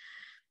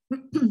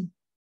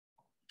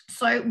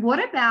 So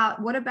what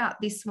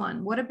about this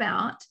one? What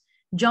about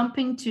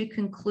jumping to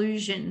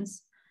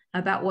conclusions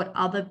about what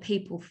other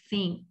people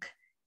think?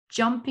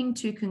 Jumping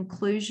to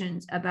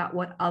conclusions about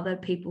what other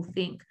people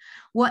think.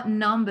 What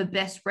number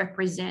best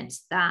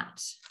represents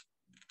that?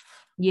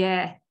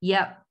 Yeah,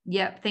 yep.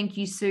 Thank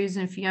you,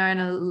 Susan,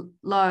 Fiona,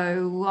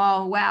 Low.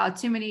 Oh, wow,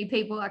 too many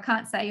people. I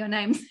can't say your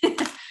names.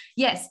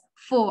 Yes,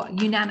 4,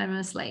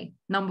 unanimously.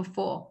 Number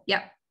 4,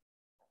 yep.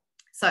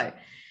 So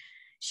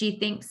she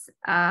thinks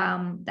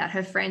that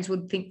her friends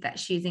would think that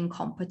she's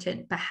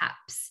incompetent,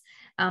 perhaps.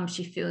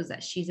 She feels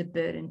that she's a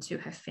burden to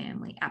her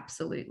family.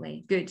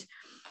 Absolutely. Good.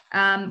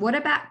 What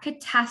about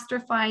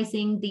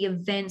catastrophizing the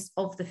events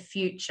of the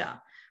future?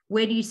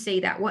 Where do you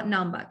see that? What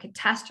number?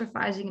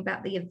 Catastrophizing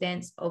about the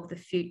events of the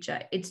future.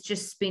 It's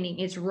just spinning.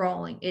 It's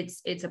rolling.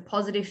 It's a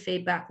positive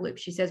feedback loop.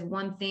 She says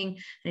one thing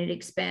and it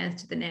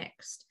expands to the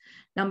next.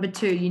 Number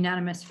 2,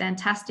 unanimous.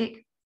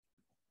 Fantastic.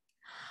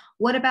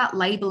 What about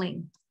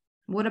labeling?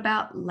 What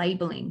about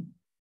labeling?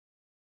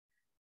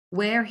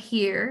 Where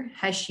here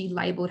has she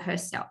labeled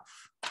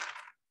herself?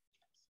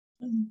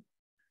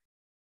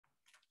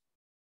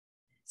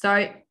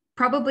 So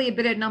probably a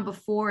bit of number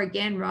 4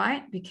 again,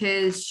 right?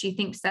 Because she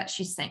thinks that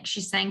she's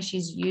saying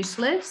she's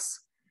useless.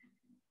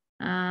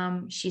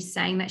 She's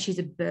saying that she's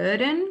a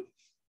burden.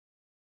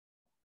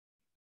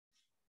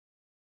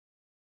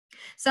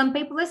 Some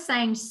people are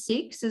saying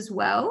 6 as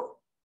well,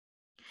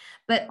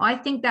 but I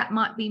think that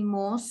might be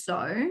more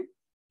so.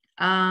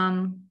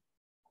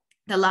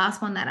 The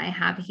last one that I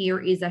have here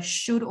is a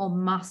should or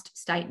must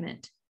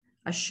statement.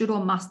 A should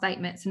or must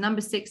statement. So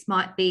number 6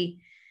 might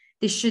be,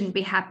 this shouldn't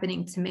be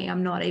happening to me.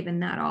 I'm not even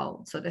that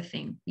old, sort of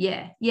thing.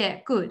 Yeah,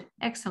 good.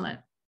 Excellent.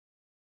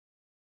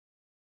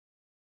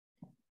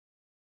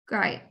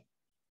 Great.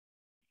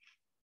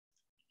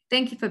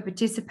 Thank you for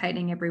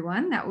participating,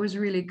 everyone. That was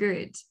really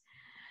good.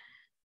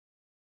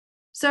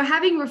 So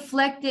having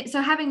reflected,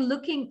 so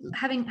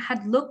having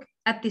had look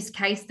at this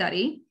case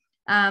study,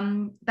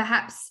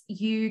 perhaps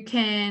you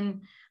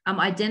can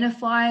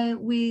identify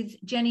with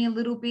Jenny a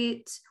little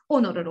bit,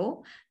 or not at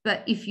all.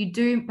 But if you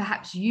do,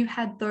 perhaps you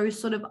had those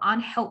sort of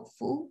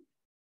unhelpful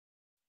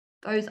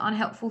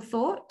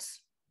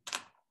thoughts.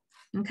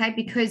 Okay,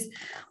 because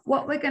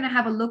what we're going to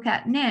have a look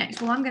at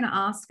next, well, I'm going to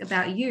ask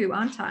about you,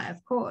 aren't I?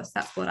 Of course,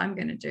 that's what I'm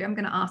going to do. I'm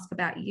going to ask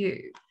about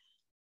you.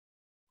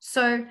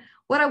 So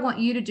what I want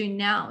you to do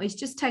now is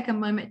just take a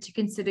moment to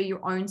consider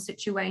your own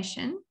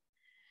situation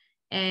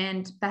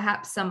and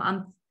perhaps some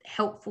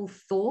unhelpful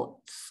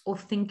thoughts or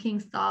thinking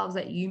styles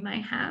that you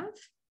may have.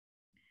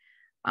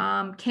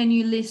 Can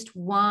you list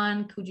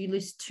one? Could you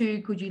list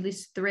two? Could you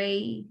list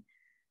three?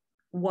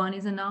 One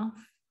is enough.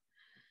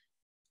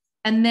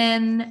 And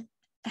then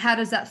how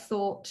does that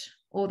thought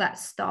or that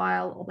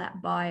style or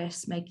that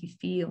bias make you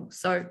feel?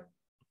 So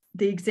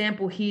the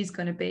example here is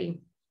going to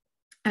be,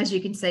 as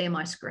you can see on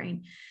my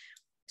screen.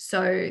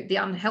 So the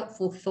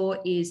unhelpful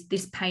thought is,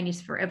 this pain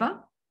is forever.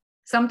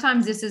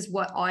 Sometimes this is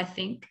what I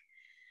think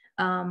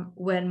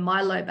when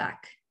my low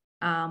back,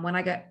 when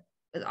I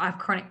have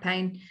chronic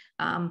pain,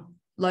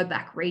 low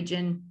back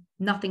region,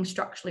 nothing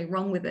structurally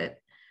wrong with it,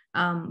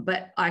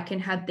 but I can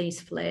have these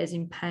flares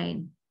in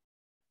pain.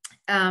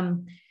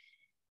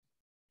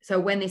 So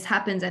when this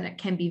happens, and it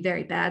can be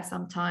very bad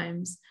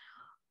sometimes,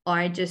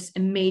 I just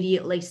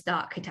immediately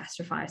start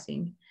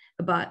catastrophizing.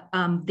 But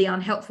the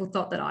unhelpful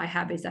thought that I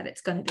have is that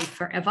it's going to be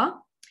forever.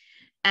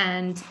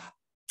 And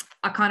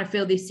I kind of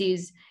feel this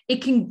is, I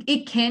can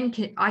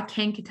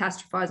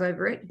catastrophize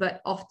over it,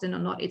 but often or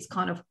not, it's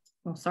kind of,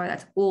 well, sorry,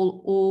 that's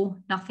all or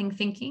nothing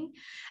thinking.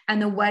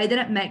 And the way that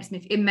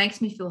it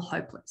makes me feel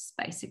hopeless,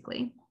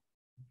 basically.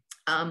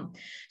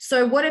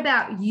 So what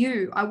about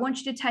you? I want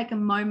you to take a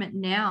moment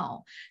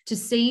now to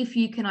see if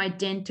you can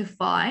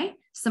identify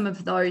some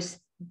of those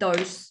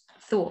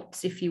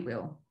thoughts, if you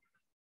will.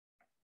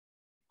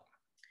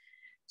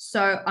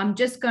 So I'm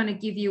just going to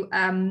give you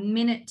a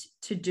minute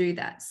to do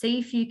that. See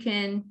if you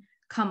can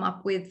come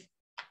up with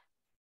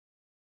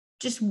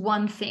just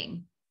one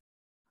thing.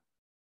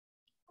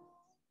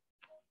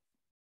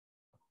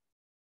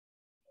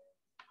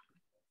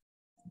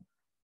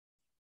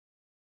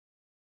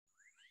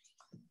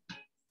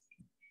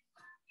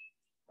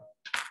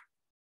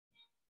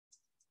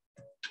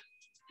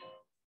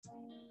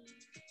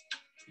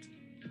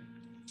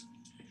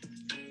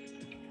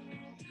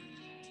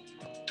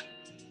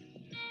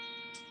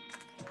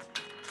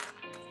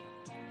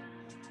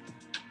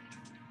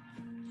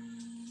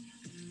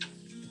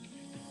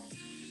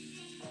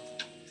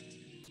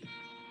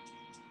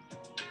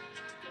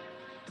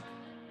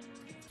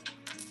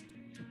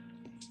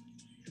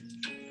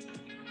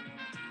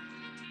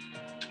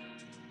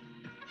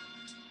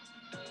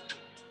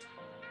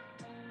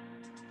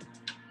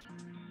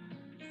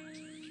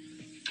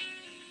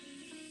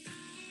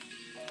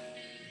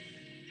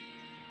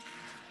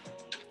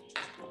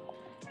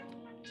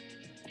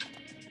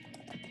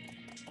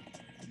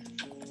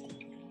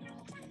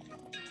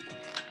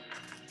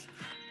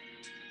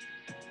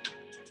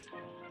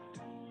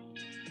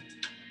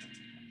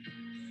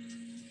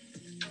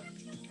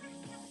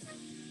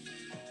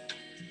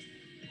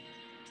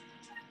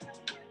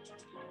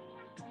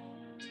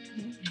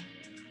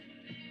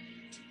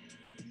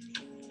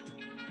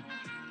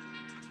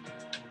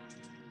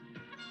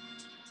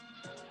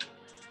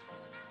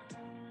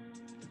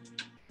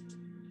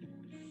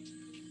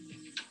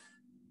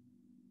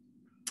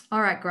 All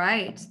right,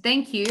 great.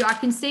 Thank you. I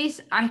can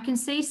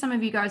see some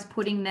of you guys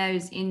putting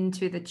those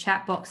into the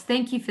chat box.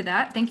 Thank you for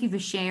that. Thank you for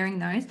sharing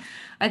those.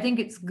 I think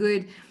it's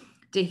good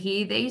to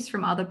hear these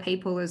from other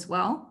people as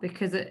well,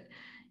 because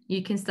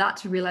you can start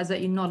to realize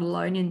that you're not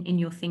alone in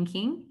your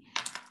thinking.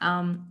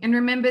 And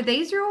remember,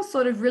 these are all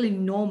sort of really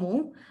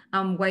normal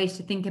ways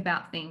to think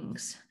about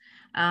things.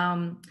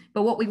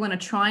 But what we want to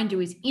try and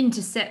do is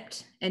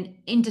intercept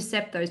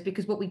those,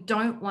 because what we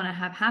don't want to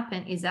have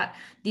happen is that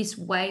this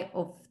way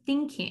of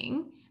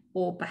thinking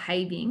or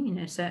behaving in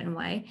a certain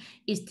way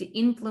is to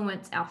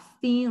influence our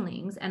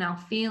feelings, and our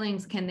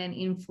feelings can then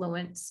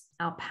influence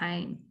our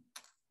pain.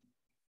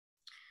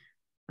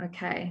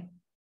 Okay.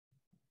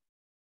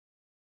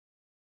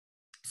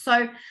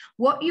 So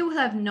what you'll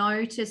have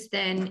noticed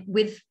then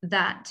with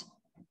that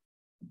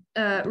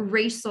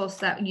resource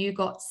that you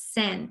got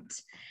sent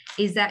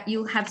is that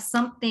you'll have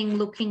something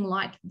looking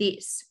like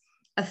this,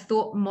 a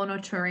thought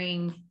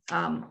monitoring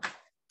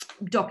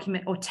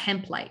document or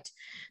template.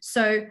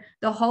 So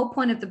the whole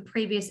point of the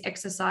previous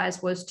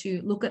exercise was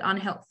to look at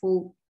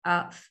unhelpful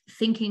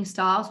thinking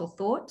styles or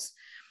thoughts,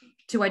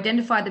 to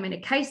identify them in a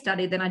case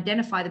study, then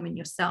identify them in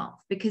yourself,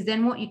 because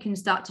then what you can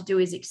start to do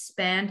is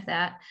expand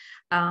that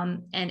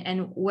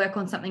and work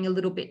on something a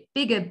little bit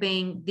bigger,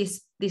 being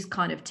this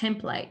kind of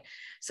template.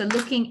 So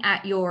looking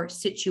at your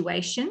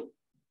situation.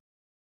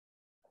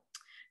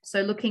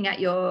 So looking at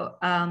your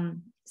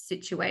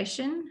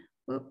situation,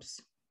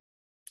 whoops.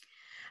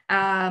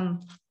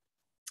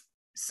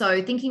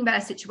 So thinking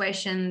about a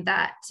situation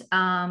that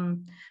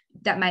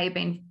that may have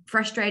been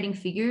frustrating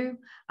for you,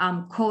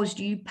 caused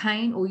you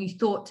pain, or you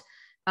thought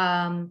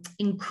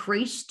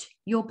increased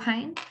your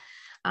pain.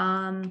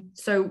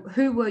 So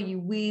who were you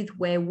with?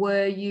 Where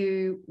were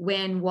you?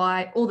 When?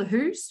 Why? All the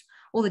who's,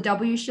 all the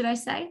W's, should I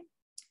say?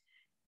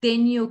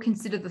 Then you'll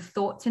consider the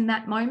thoughts in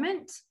that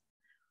moment.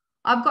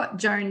 I've got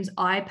Joan's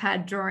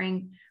iPad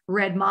drawing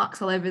red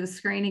marks all over the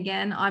screen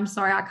again. I'm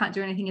sorry, I can't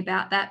do anything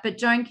about that. But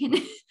Joan, can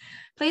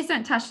please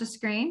don't touch the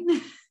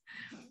screen.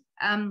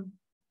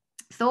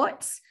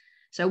 Thoughts.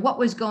 So what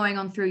was going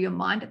on through your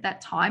mind at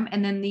that time?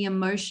 And then the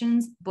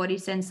emotions, body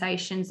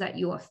sensations that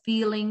you are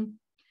feeling.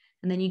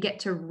 And then you get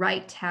to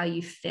rate how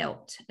you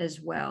felt as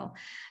well.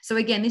 So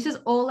again, this is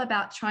all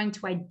about trying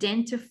to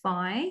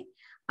identify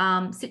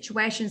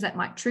situations that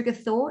might trigger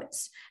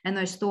thoughts, and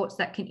those thoughts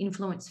that can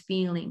influence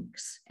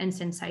feelings and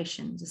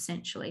sensations,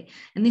 essentially.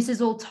 And this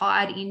is all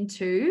tied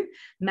into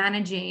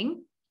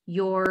managing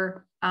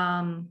your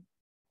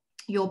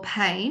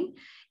pain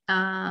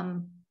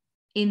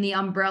in the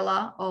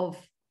umbrella of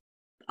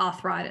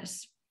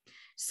arthritis.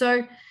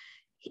 So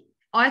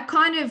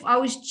I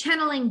was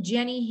channeling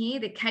Jenny here,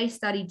 the case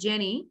study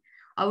Jenny.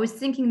 I was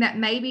thinking that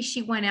maybe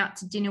she went out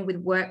to dinner with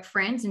work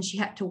friends, and she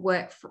had to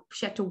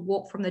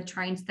walk from the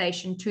train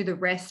station to the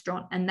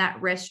restaurant, and that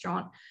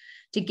restaurant,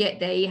 to get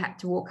there, you had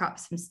to walk up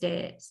some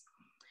stairs.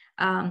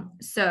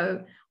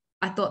 So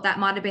I thought that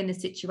might have been the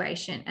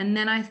situation. And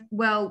then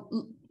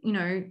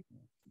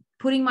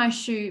putting my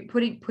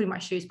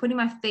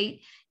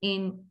feet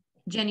in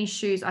Jenny's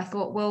shoes, I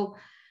thought, well,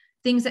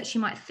 things that she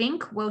might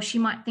think, she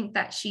might think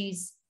that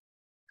she's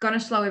going to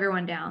slow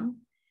everyone down,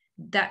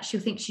 that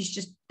she'll think she's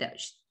just,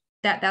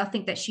 that they'll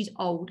think that she's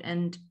old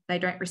and they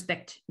won't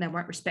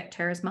respect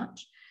her as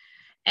much.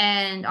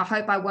 And I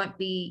hope I won't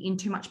be in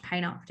too much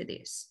pain after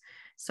this.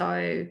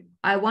 So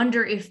I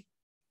wonder if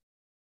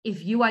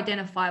you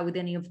identify with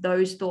any of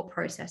those thought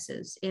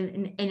processes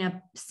in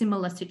a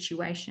similar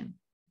situation.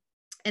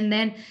 And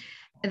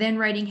then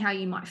rating how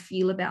you might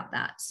feel about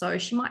that. So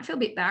she might feel a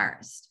bit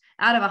embarrassed.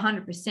 Out of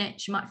 100%,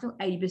 she might feel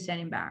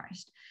 80%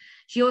 embarrassed.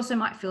 She also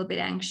might feel a bit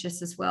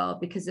anxious as well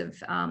because of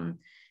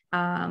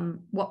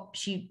what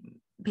she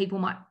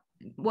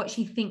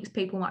thinks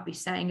people might be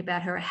saying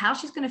about her, how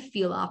she's going to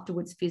feel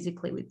afterwards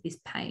physically with this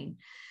pain.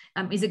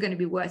 Is it going to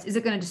be worse? Is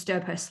it going to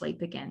disturb her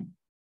sleep again?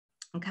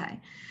 Okay.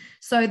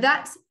 So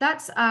that's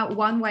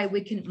one way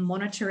we can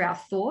monitor our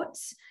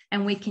thoughts,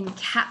 and we can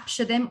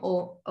capture them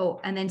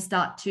and then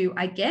start to,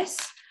 I guess,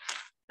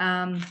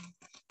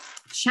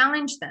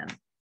 challenge them.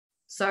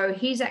 So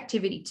here's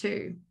activity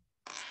 2.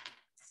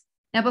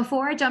 Now,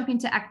 before I jump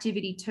into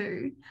activity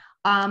 2,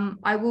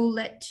 I will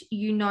let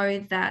you know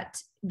that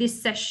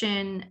this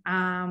session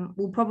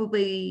will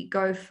probably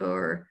go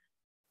for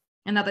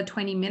another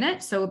 20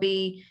 minutes. So it'll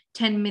be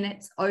 10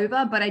 minutes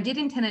over, but I did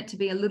intend it to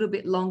be a little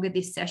bit longer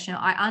this session.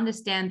 I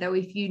understand though,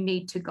 if you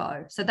need to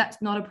go, so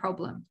that's not a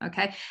problem.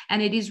 Okay.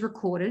 And it is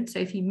recorded. So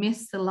if you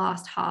miss the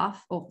last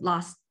half or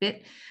last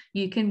bit,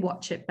 you can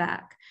watch it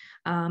back.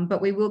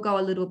 But we will go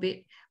a little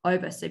bit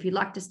over. So if you'd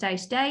like to stay.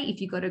 If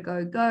you got to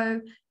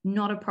go,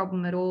 not a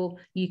problem at all.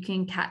 You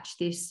can catch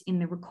this in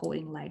the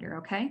recording later.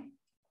 Okay.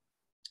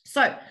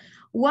 So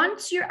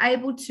once you're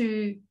able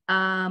to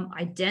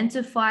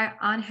identify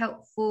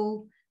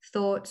unhelpful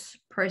thoughts,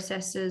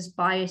 processes,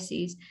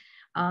 biases,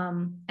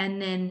 and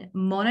then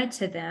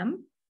monitor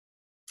them,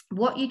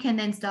 what you can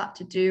then start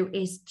to do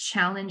is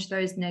challenge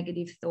those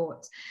negative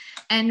thoughts.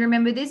 And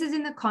remember, this is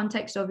in the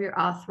context of your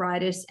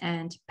arthritis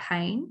and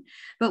pain.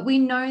 But we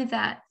know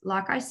that,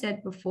 like I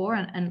said before,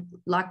 and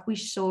like we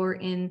saw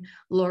in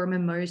Laura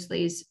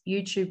Mosley's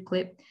YouTube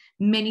clip,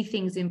 many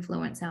things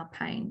influence our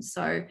pain.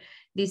 So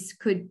this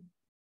could,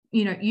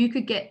 you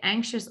could get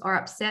anxious or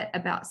upset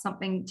about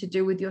something to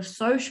do with your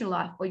social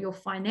life or your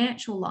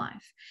financial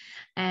life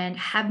and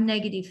have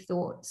negative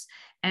thoughts,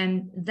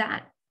 and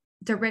that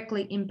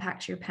directly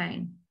impacts your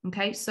pain.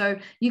 Okay, so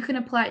you can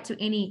apply it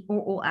to any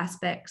or all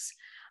aspects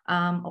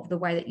of the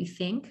way that you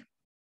think,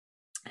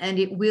 and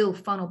it will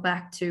funnel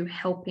back to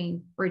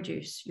helping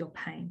reduce your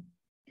pain.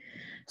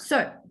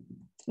 So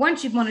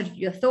once you've monitored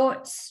your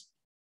thoughts,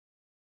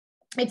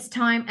 it's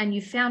time, and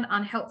you found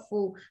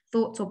unhelpful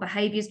thoughts or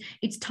behaviors,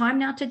 it's time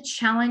now to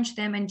challenge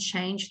them and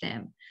change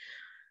them.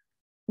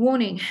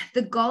 Warning,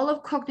 the goal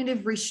of cognitive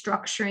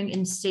restructuring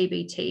in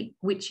CBT,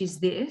 which is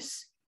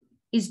this,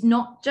 is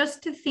not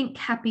just to think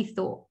happy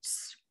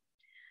thoughts.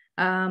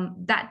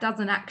 That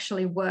doesn't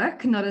actually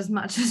work, not as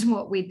much as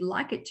what we'd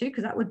like it to,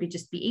 because that would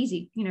just be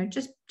easy,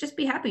 just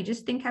be happy,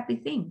 just think happy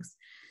things.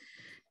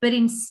 But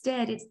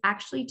instead, it's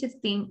actually to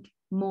think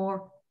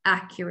more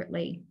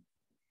accurately.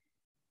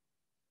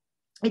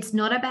 It's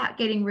not about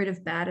getting rid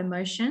of bad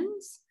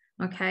emotions,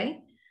 okay?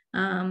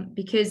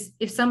 Because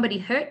if somebody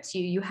hurts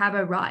you, you have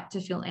a right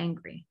to feel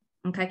angry,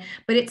 okay?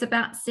 But it's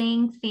about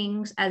seeing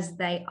things as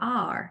they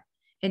are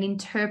and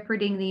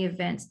interpreting the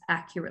events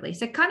accurately.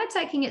 So kind of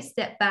taking a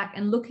step back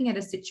and looking at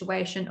a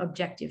situation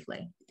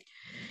objectively.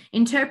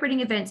 Interpreting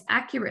events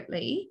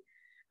accurately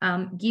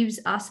gives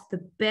us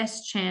the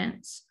best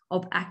chance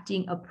of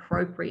acting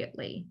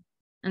appropriately.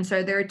 And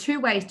so there are two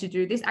ways to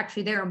do this.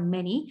 Actually, there are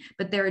many,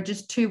 but there are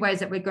just two ways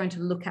that we're going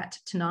to look at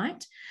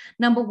tonight.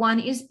 Number one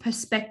is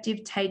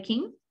perspective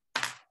taking.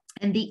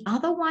 And the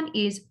other one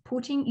is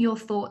putting your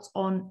thoughts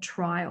on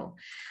trial.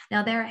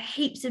 Now, there are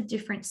heaps of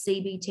different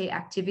CBT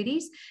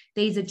activities.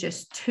 These are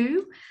just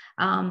two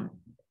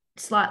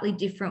slightly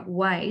different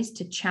ways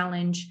to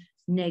challenge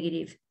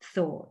negative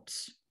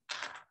thoughts.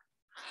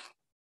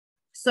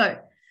 So,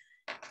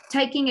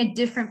 taking a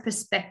different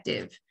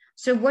perspective.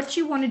 So what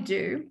you want to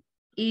do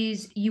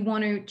is you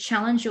want to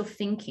challenge your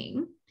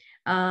thinking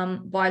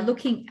by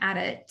looking at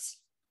it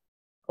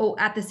or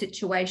at the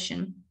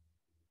situation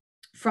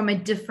from a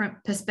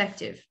different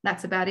perspective.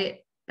 That's about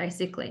it,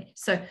 basically.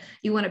 So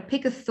you want to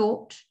pick a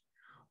thought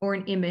or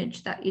an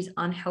image that is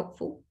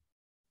unhelpful.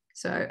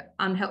 So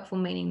unhelpful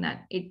meaning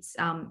that it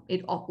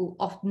will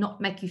often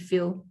not make you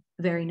feel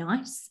very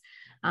nice.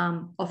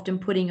 Often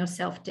putting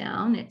yourself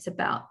down. It's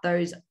about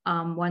those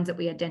ones that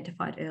we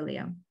identified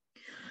earlier.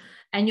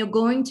 And you're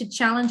going to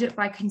challenge it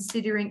by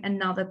considering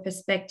another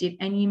perspective.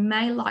 And you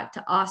may like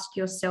to ask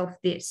yourself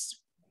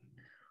this: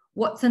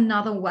 what's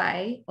another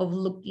way of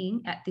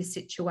looking at this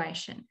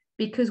situation?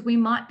 Because we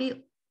might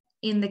be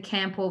in the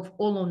camp of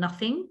all or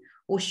nothing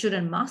or should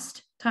and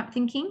must type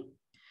thinking.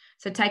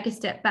 So take a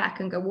step back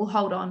and go, well,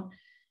 hold on.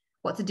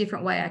 What's a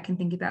different way I can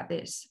think about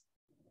this?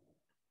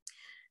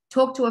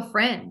 Talk to a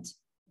friend.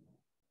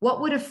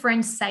 What would a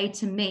friend say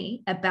to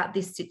me about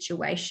this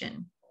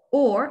situation?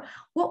 Or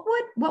what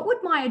would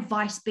my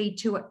advice be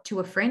to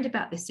a friend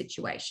about this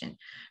situation?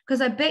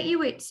 Because I bet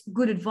you it's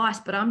good advice,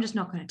 but I'm just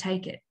not going to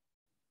take it.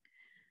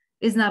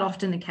 Isn't that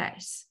often the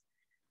case?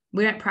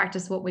 We don't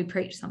practice what we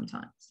preach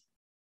sometimes.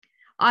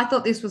 I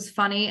thought this was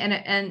funny,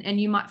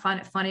 and you might find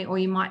it funny or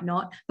you might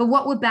not. But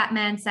what would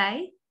Batman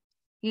say?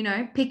 You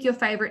know, pick your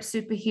favorite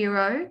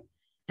superhero,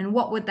 and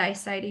what would they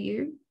say to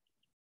you?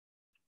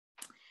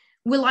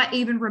 Will I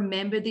even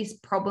remember this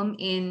problem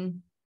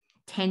in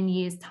 10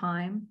 years'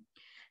 time?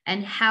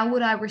 And how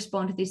would I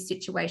respond to this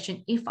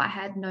situation if I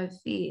had no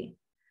fear?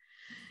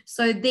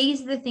 So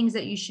these are the things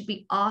that you should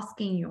be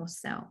asking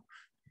yourself.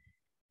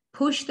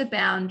 Push the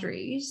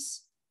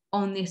boundaries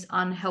on this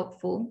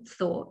unhelpful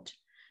thought.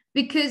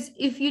 Because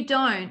if you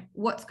don't,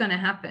 what's going to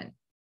happen?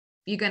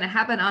 You're going to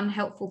have an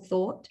unhelpful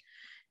thought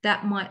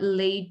that might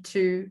lead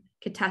to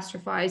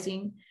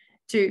catastrophizing,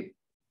 to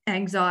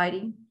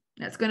anxiety.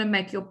 That's going to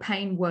make your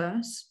pain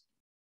worse.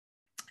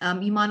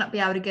 You might not be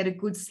able to get a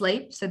good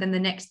sleep. So then the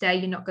next day,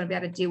 you're not going to be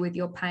able to deal with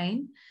your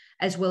pain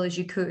as well as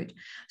you could.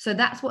 So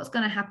that's what's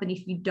going to happen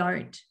if you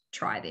don't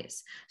try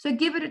this. So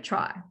give it a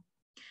try.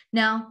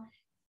 Now,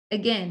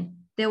 again,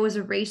 there was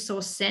a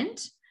resource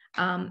sent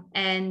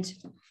and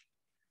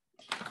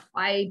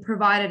I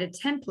provided a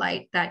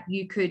template that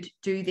you could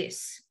do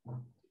this.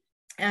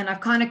 And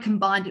I've kind of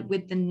combined it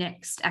with the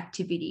next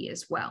activity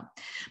as well.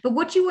 But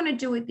what you want to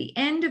do at the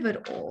end of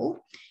it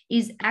all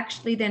is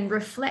actually then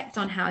reflect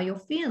on how you're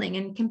feeling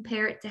and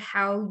compare it to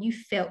how you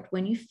felt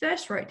when you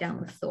first wrote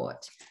down the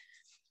thought.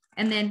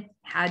 And then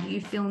how do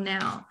you feel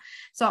now?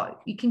 So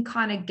you can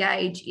kind of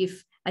gauge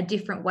if a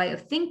different way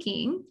of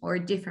thinking or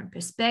a different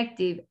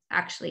perspective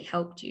actually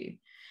helped you.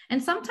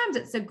 And sometimes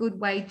it's a good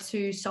way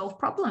to solve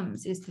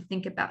problems is to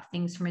think about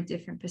things from a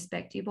different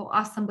perspective or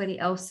ask somebody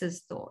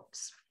else's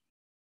thoughts.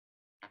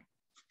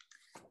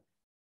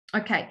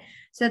 Okay,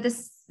 so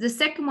the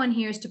second one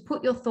here is to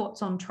put your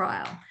thoughts on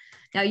trial.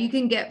 Now, you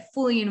can get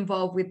fully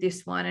involved with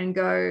this one and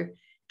go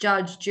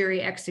judge,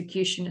 jury,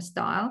 executioner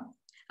style.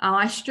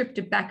 I stripped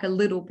it back a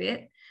little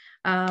bit.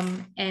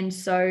 And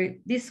so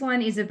this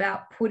one is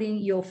about putting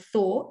your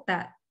thought,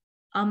 that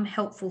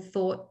unhelpful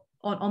thought,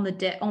 on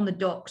the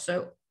dock.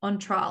 So on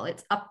trial,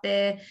 it's up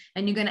there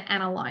and you're going to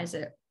analyze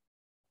it.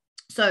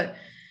 So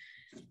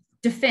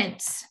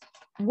defense,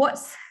 what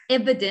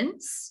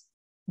evidence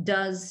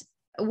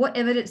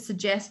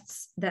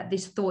suggests that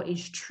this thought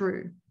is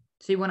true?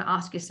 So you want to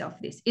ask yourself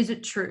this: is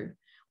it true?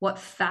 What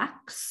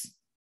facts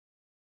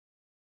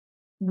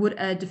would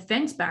a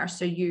defense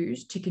barrister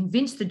use to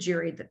convince the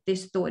jury that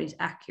this thought is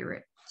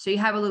accurate? So you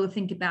have a little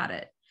think about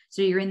it.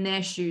 So you're in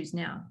their shoes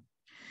now.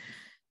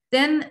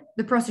 Then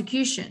the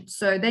prosecution.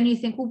 So then you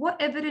think, well,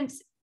 what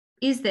evidence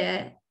is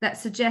there that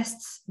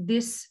suggests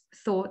this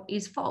thought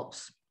is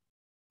false?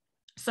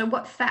 So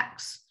what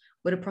facts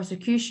would a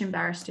prosecution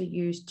barrister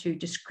use to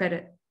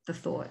discredit the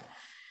thought?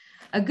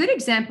 A good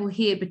example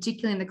here,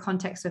 particularly in the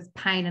context of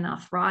pain and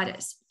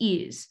arthritis,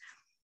 is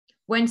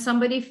when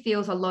somebody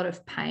feels a lot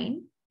of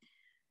pain,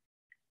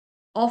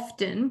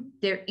 often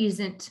there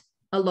isn't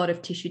a lot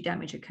of tissue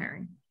damage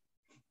occurring.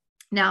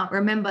 Now,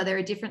 remember, there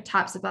are different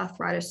types of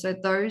arthritis. So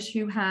those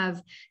who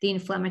have the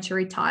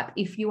inflammatory type,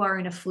 if you are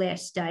in a flare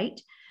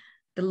state,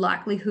 the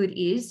likelihood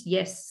is,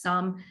 yes,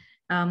 some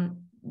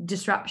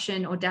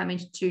disruption or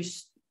damage to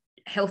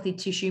healthy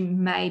tissue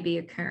may be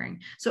occurring.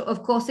 So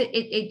of course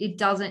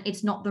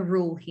it's not the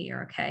rule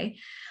here, okay?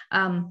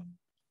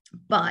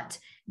 But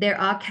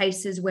there are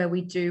cases where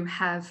we do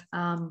have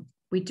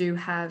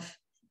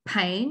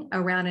pain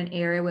around an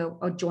area where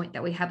a joint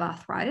that we have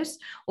arthritis,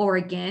 or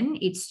again,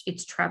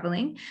 it's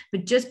traveling.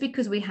 But just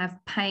because we have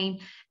pain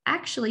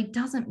actually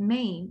doesn't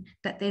mean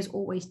that there's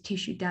always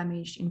tissue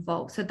damage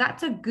involved. So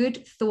that's a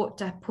good thought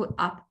to put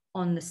up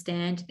on the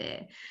stand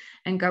there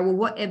and go, well,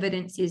 what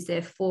evidence is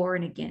there for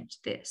and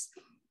against this?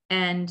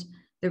 And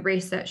the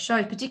research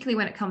shows, particularly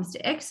when it comes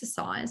to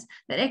exercise,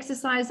 that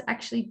exercise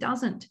actually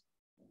doesn't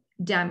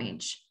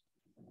damage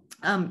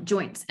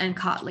joints and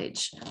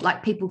cartilage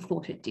like people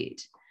thought it did.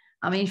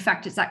 In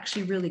fact, it's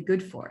actually really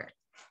good for it.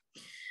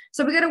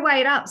 So we're going to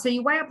weigh it up. So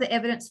you weigh up the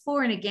evidence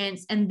for and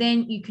against, and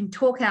then you can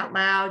talk out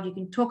loud, you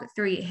can talk it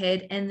through your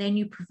head, and then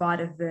you provide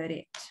a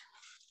verdict.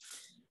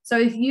 So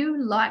if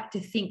you like to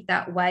think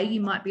that way, you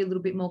might be a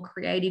little bit more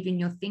creative in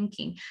your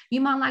thinking.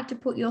 You might like to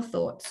put your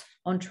thoughts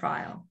on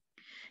trial.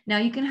 Now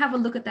you can have a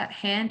look at that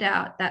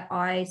handout that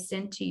I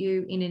sent to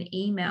you in an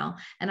email,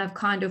 and I've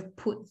kind of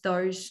put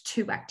those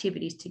two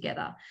activities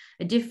together,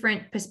 a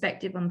different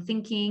perspective on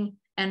thinking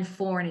and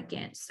for and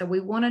against. So we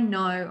want to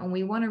know, and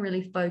we want to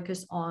really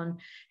focus on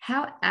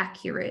how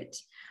accurate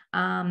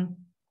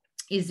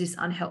is this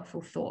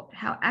unhelpful thought?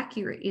 How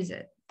accurate is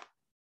it?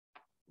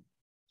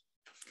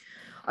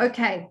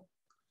 Okay.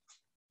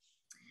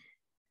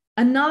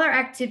 Another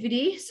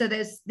activity. So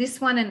there's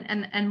this one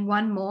and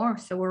one more.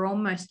 So we're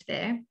almost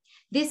there.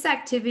 This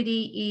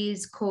activity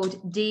is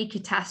called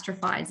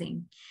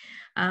decatastrophizing.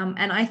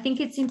 And I think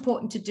it's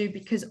important to do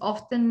because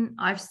often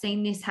I've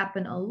seen this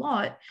happen a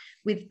lot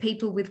with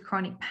people with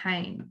chronic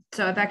pain.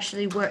 So I've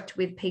actually worked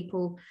with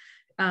people,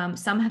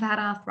 some have had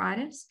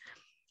arthritis,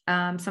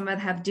 some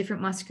have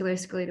different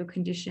musculoskeletal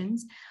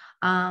conditions,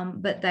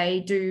 but they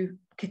do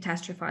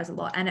catastrophize a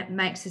lot, and it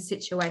makes the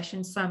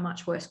situation so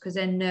much worse because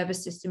their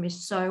nervous system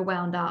is so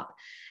wound up,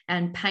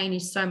 and pain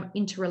is so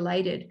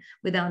interrelated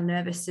with our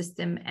nervous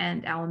system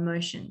and our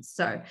emotions.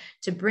 So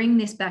to bring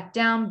this back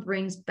down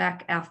brings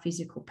back our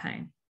physical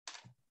pain.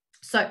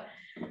 So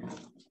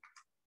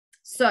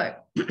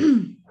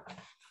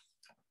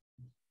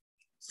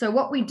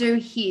what we do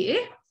here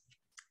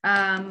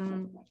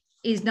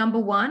is, number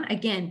one,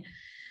 again,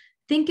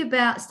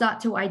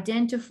 start to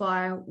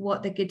identify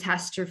what the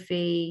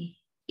catastrophe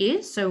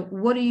is. So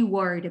what are you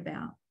worried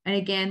about? And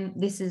again,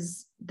 this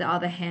is the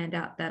other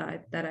handout that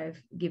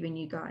I've given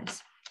you guys.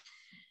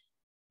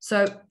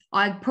 So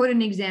I put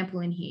an example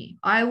in here.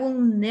 I will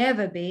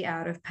never be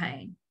out of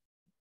pain.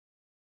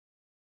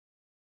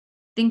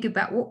 Think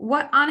about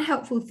what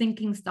unhelpful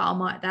thinking style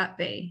might that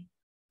be?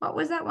 What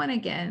was that one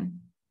again?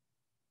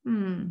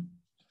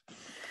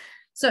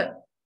 So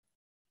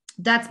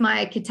that's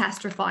my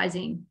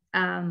catastrophizing.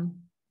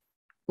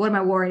 What am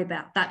I worried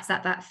about? That's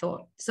that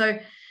thought. So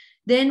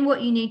then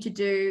what you need to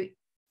do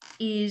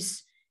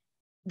is,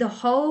 the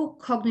whole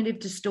cognitive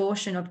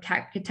distortion of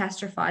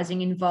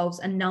catastrophizing involves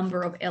a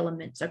number of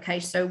elements. Okay,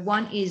 so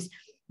one is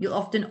you'll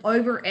often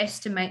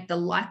overestimate the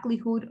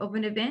likelihood of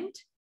an event.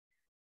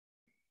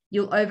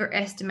 You'll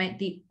overestimate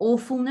the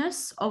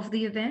awfulness of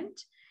the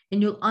event,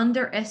 and you'll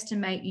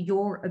underestimate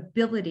your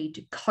ability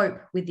to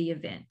cope with the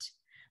event.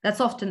 That's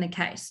often the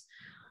case.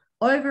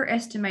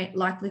 Overestimate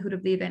likelihood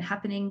of the event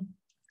happening,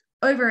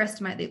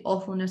 overestimate the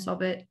awfulness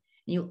of it,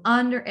 and you'll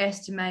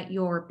underestimate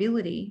your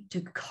ability to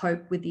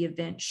cope with the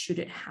event should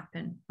it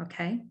happen,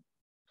 okay?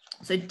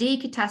 So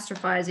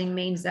decatastrophizing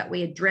means that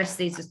we address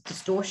these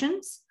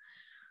distortions.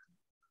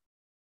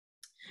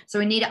 So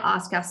we need to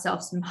ask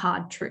ourselves some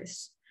hard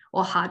truths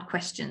or hard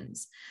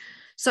questions.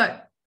 So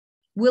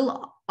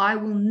I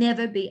will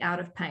never be out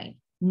of pain.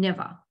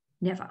 Never,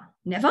 never,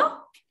 never.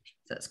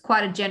 So it's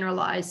quite a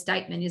generalized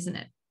statement, isn't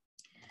it?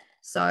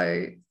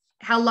 So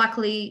how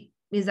likely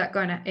is that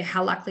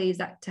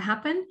to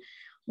happen?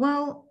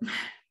 Well,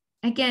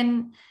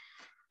 again,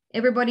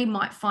 everybody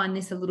might find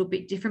this a little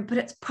bit different, but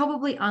it's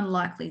probably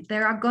unlikely.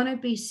 There are going to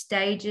be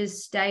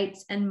stages,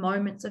 states, and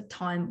moments of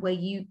time where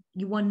you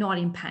are not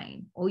in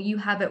pain or you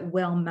have it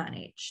well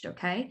managed,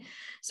 okay?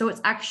 So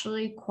it's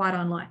actually quite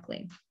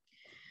unlikely.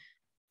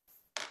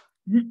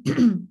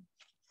 And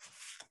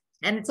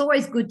it's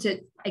always good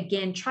to,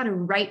 again, try to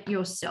rate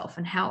yourself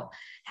and how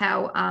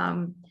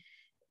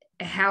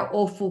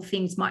awful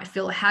things might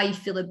feel, how you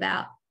feel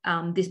about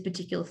this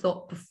particular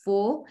thought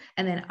before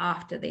and then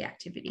after the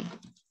activity.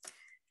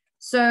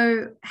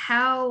 So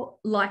how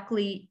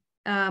likely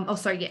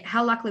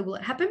will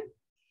it happen?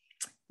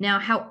 Now,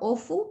 how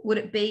awful would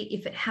it be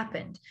if it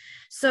happened?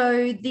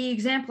 So the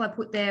example I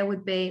put there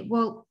would be,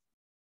 well,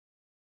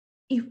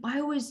 if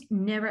I was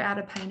never out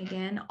of pain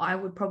again, I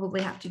would probably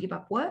have to give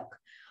up work.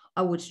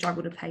 I would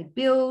struggle to pay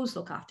bills,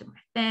 look after my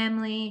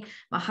family.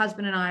 My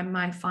husband and I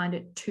might find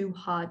it too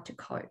hard to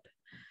cope.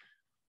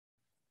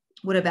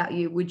 What about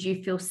you? Would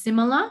you feel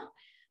similar?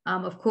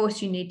 Of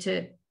course, you need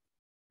to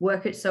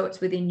work it so it's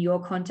within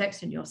your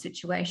context and your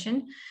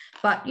situation.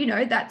 But,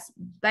 that's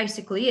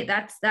basically it.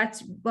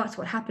 That's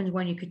what happens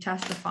when you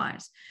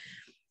catastrophize.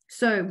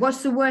 So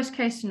what's the worst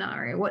case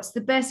scenario? What's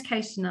the best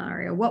case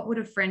scenario? What would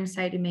a friend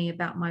say to me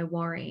about my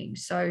worrying?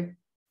 So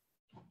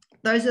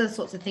those are the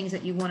sorts of things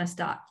that you want to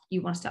start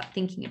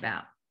thinking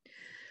about.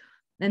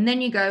 And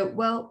then you go,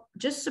 well,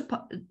 just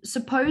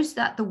suppose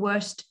that the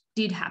worst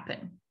did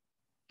happen.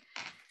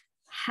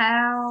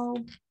 How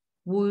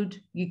would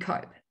you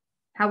cope?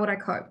 How would I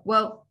cope?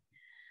 Well,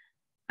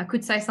 I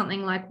could say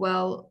something like,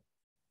 well,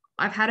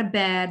 I've had a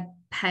bad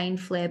pain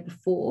flare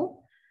before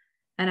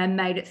and I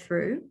made it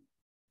through.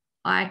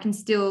 I could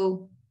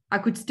still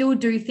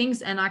do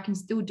things, and I can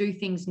still do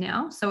things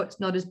now. So it's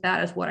not as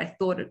bad as what I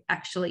thought it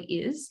actually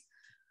is.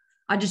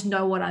 I just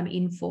know what I'm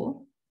in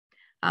for.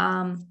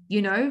 Don't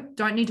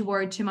need to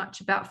worry too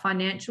much about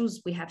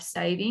financials. We have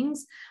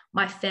savings.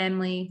 My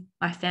family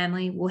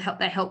will help.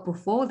 They helped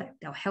before,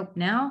 they'll help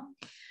now.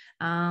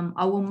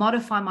 I will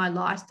modify my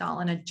lifestyle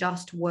and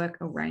adjust work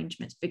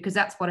arrangements, because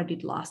that's what I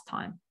did last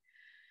time.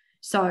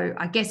 So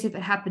I guess if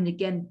it happened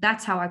again,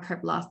 that's how I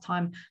coped last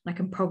time, and I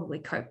can probably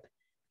cope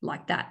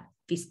like that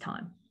this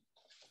time.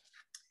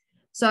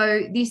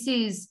 So this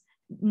is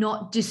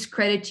not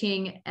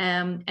discrediting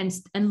and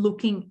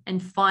looking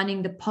and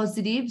finding the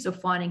positives, or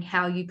finding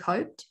how you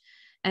coped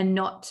and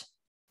not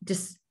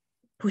just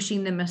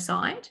pushing them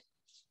aside.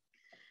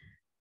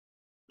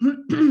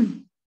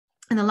 And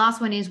the last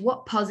one is,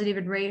 what positive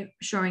and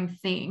reassuring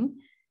thing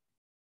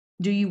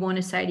do you want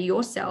to say to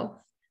yourself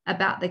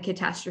about the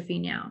catastrophe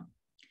now?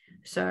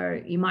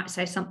 So you might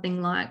say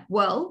something like,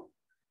 well,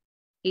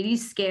 it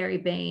is scary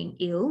being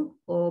ill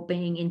or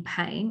being in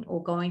pain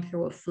or going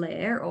through a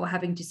flare or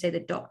having to see the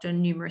doctor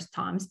numerous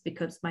times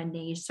because my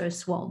knee is so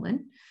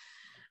swollen.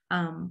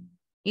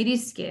 It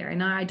is scary,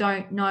 and I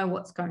don't know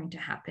what's going to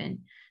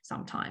happen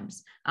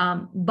sometimes.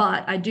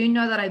 But I do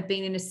know that I've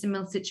been in a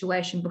similar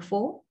situation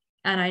before,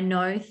 and I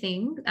know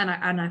things, and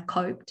I've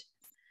coped.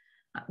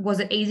 Was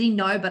it easy?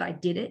 No, but I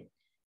did it.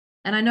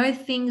 And I know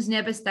things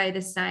never stay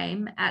the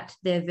same at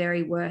their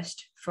very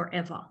worst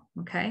forever.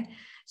 Okay.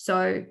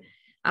 So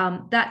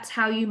that's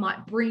how you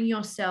might bring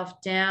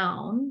yourself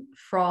down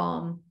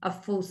from a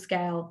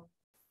full-scale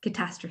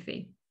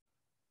catastrophe.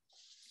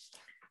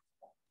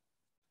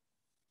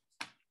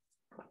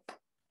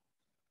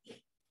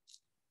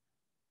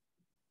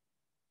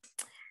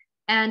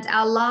 And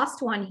our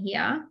last one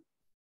here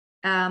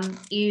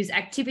is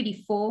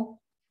activity 4.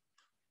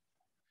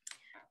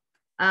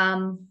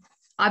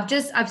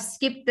 I've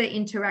skipped the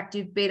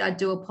interactive bit. I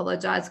do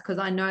apologize, because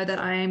I know that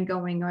I am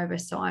going over.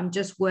 So I'm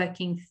just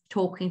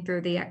talking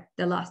through the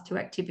last 2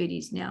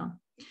 activities now.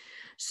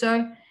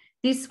 So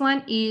this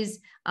one is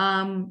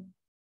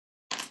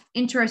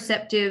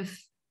interoceptive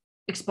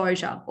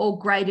exposure or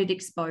graded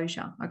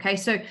exposure. Okay,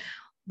 so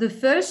the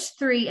first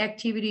 3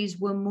 activities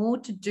were more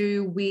to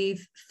do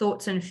with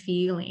thoughts and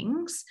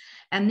feelings,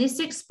 and this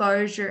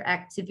exposure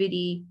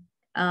activity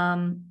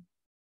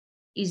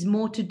is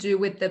more to do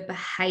with the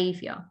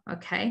behavior.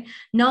 Okay,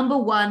 number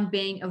 1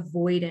 being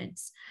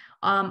avoidance.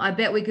 I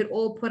bet we could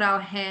all put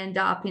our hand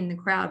up in the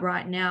crowd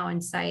right now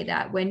and say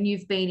that when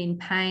you've been in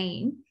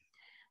pain,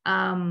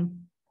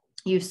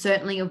 you've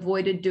certainly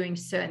avoided doing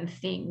certain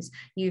things.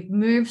 You've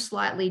moved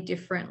slightly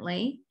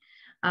differently.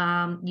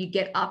 You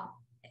get up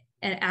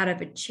and out of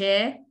a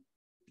chair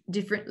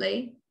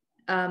differently.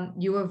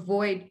 You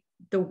avoid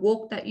the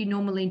walk that you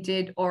normally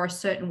did, or a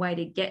certain way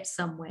to get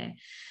somewhere.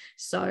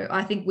 So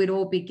I think we'd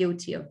all be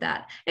guilty of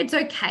that. It's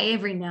okay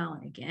every now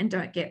and again,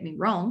 don't get me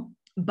wrong,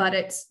 but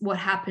it's what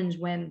happens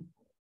when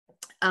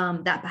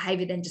that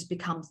behavior then just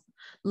becomes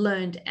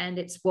learned, and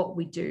it's what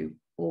we do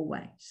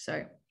always.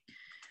 So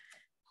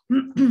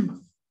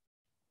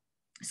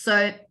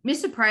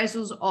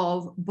misappraisals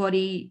of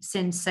body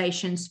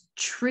sensations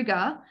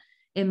trigger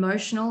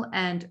emotional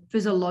and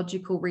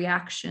physiological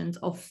reactions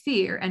of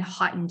fear and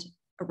heightened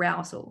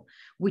arousal,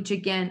 which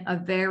again are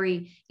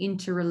very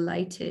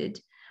interrelated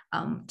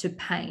to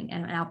pain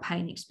and our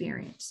pain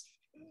experience.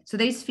 So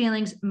these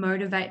feelings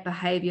motivate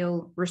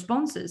behavioral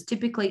responses,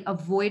 typically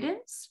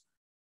avoidance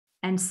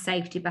and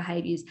safety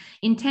behaviors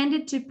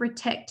intended to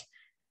protect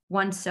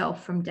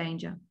oneself from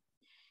danger.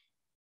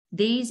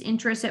 These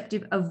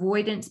interoceptive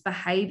avoidance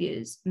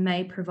behaviors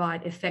may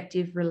provide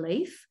effective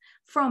relief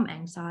from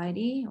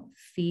anxiety, or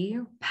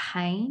fear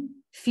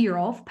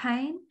of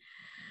pain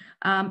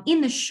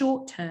in the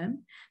short term,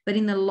 but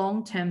in the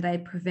long term, they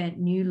prevent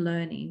new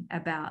learning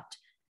about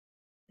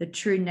the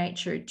true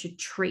nature the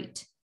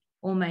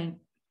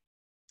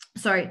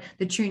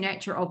true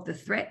nature of the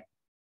threat,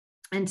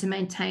 and to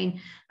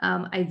maintain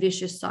a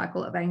vicious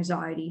cycle of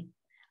anxiety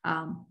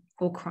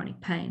or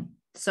chronic pain.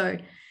 So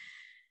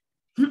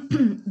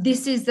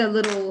this is the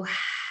little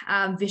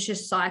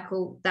vicious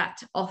cycle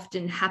that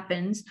often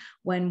happens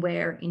when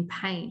we're in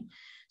pain.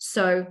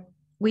 So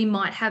we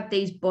might have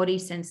these body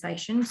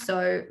sensations,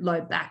 so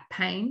low back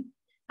pain,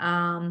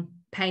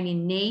 pain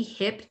in knee,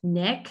 hip,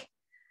 neck.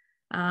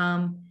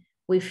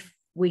 We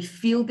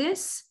feel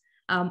this.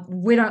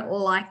 We don't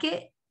like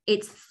it.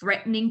 It's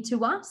threatening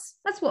to us.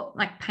 That's what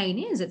pain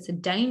is. It's a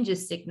danger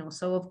signal.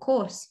 So of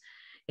course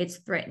it's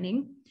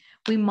threatening.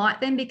 We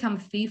might then become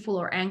fearful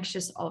or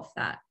anxious of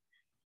that.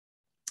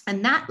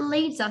 And that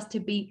leads us to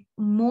be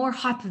more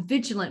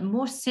hypervigilant,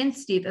 more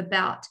sensitive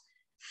about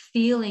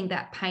feeling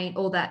that pain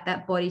or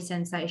that body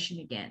sensation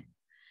again.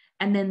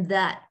 And then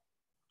that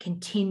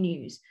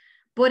continues.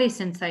 Body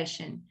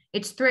sensation,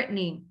 it's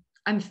threatening.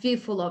 I'm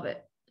fearful of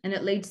it. And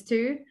it leads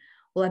to,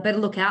 well, I better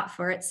look out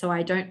for it so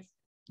I don't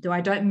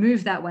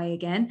move that way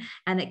again.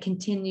 And it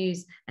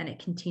continues and it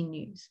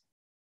continues.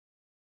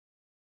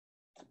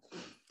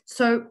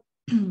 So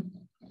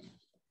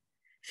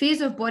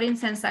fears of body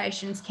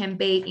sensations can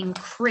be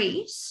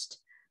increased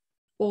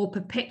or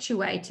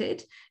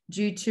perpetuated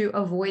due to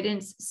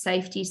avoidance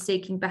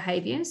safety-seeking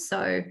behaviors.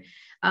 So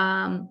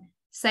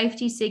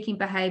safety-seeking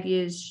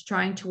behaviors,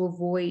 trying to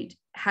avoid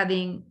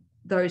having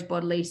those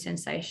bodily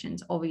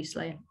sensations,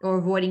 obviously, or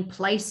avoiding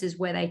places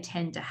where they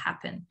tend to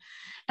happen.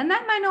 And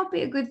that may not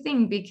be a good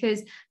thing,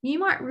 because you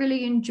might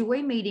really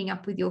enjoy meeting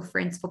up with your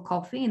friends for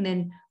coffee and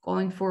then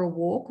going for a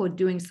walk or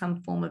doing some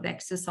form of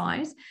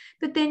exercise.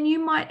 But then you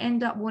might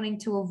end up wanting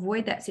to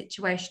avoid that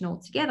situation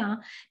altogether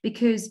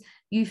because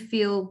you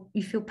feel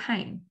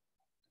pain.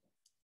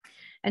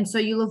 And so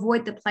you'll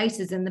avoid the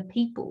places and the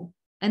people.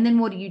 And then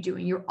what are you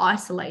doing? You're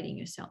isolating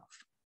yourself.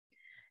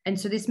 And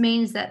so this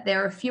means that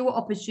there are fewer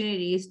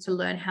opportunities to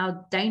learn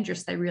how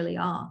dangerous they really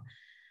are.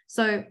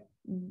 So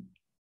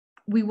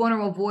we want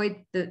to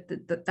avoid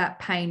that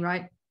pain,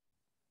 right?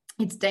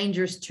 It's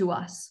dangerous to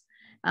us.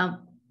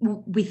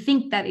 We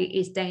think that it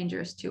is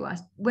dangerous to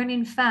us, when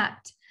in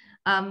fact,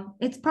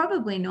 it's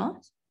probably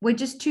not. We're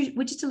just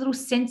a little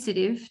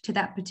sensitive to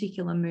that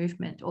particular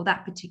movement or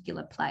that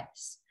particular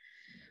place.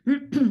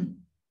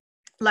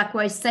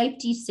 Likewise,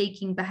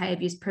 safety-seeking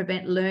behaviors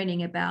prevent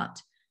learning about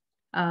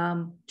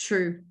the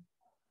true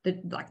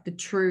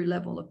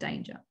level of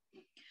danger.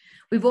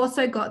 We've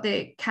also got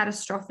the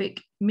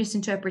catastrophic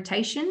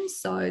misinterpretations.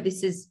 So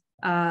this is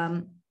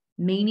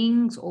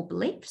meanings or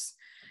beliefs.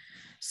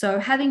 So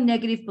having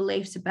negative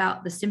beliefs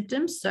about the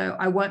symptoms. So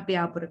I won't be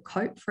able to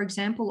cope, for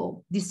example,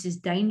 or this is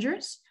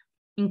dangerous,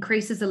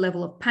 increases the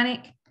level of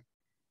panic.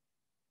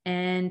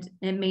 And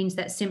it means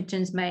that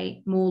symptoms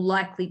may more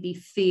likely be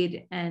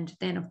feared and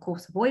then, of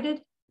course,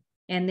 avoided.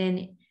 And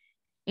then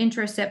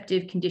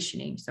interoceptive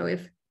conditioning. So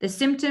if the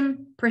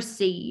symptom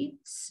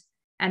precedes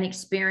an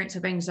experience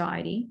of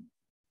anxiety,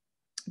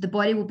 the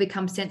body will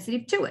become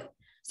sensitive to it.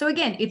 So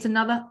again, it's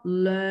another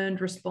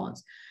learned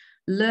response.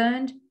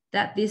 Learned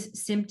that this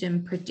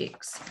symptom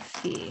predicts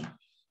fear.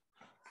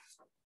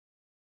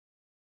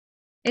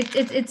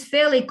 It's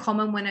fairly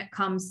common when it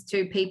comes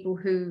to people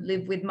who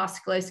live with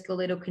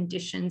musculoskeletal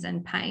conditions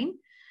and pain,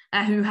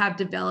 who have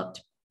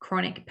developed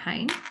chronic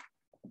pain.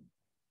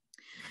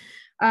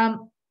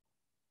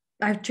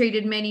 I've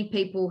treated many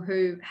people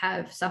who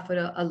have suffered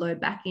a low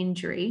back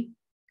injury.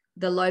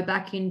 The low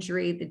back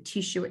injury, the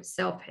tissue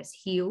itself has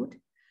healed,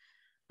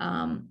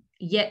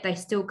 yet they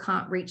still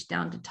can't reach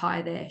down to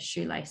tie their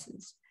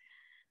shoelaces.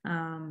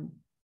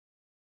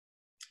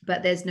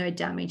 But there's no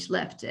damage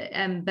left.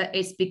 But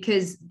it's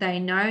because they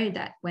know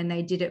that when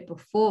they did it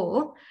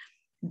before,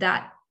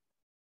 that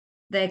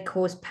they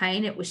caused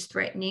pain. It was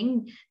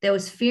threatening. There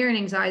was fear and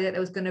anxiety that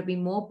there was going to be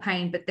more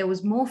pain, but there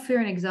was more fear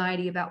and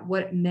anxiety about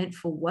what it meant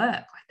for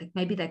work. Like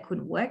maybe they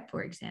couldn't work,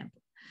 for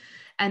example.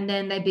 And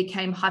then they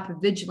became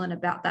hypervigilant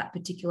about that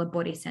particular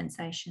body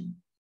sensation.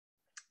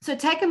 So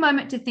take a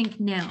moment to think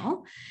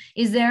now,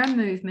 is there a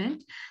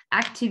movement,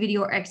 activity,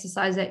 or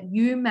exercise that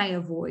you may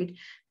avoid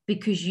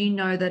because you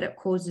know that it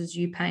causes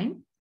you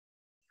pain?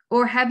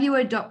 Or have you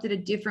adopted a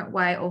different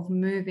way of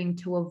moving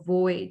to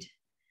avoid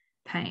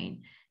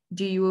pain?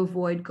 Do you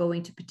avoid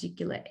going to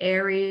particular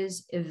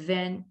areas,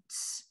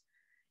 events?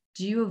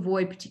 Do you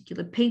avoid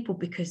particular people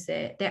because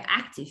they're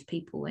active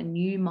people and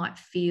you might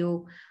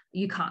feel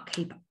you can't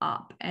keep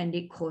up and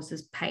it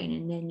causes pain,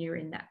 and then you're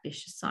in that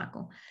vicious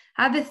cycle?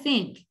 Have a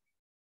think.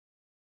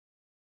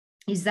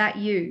 Is that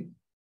you?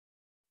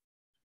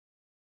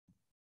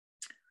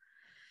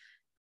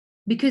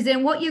 Because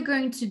then what you're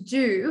going to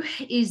do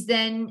is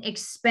then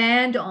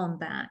expand on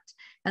that.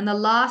 And the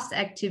last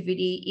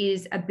activity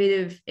is a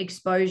bit of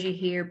exposure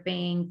here,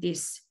 being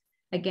this,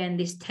 again,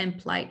 this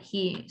template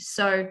here.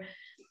 So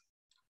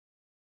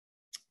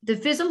the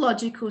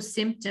physiological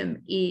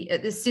system,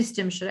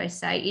 should I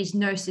say, is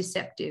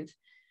nociceptive,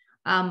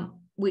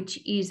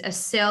 which is a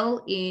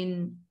cell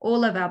in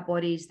all of our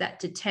bodies that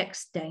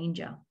detects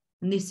danger.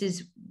 And this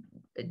is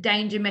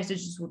danger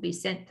messages will be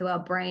sent to our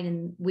brain,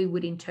 and we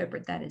would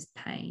interpret that as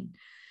pain.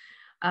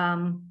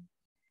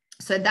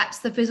 So that's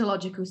the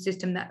physiological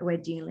system that we're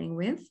dealing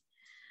with.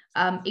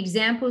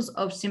 Examples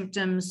of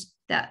symptoms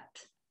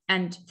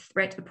and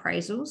threat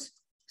appraisals.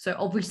 So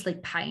obviously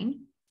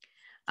pain.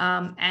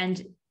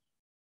 And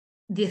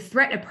the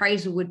threat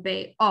appraisal would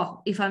be,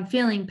 oh, if I'm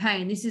feeling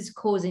pain, this is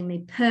causing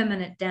me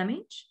permanent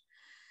damage.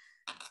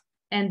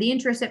 And the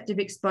interoceptive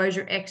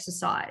exposure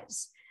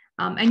exercise.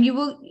 And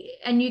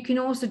you can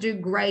also do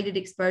graded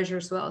exposure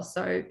as well.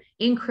 So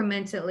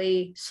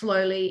incrementally,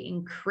 slowly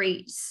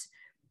increase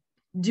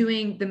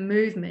doing the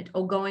movement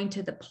or going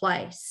to the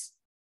place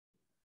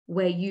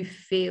where you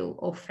feel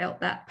or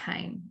felt that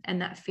pain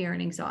and that fear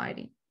and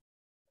anxiety.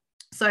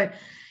 So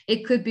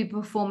it could be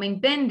performing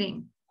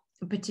bending,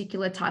 a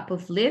particular type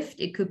of lift.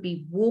 It could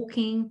be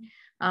walking,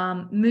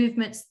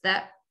 movements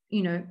that,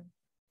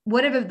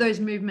 whatever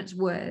those movements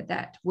were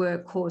that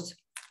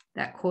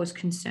caused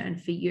concern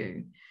for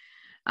you.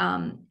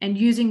 And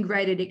using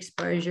graded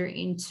exposure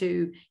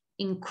into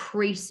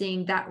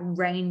increasing that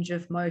range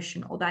of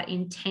motion or that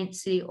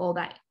intensity or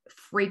that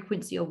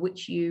frequency of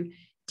which you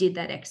did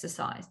that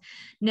exercise.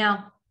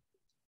 Now,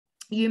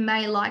 you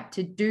may like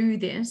to do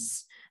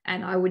this,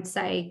 and I would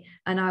say,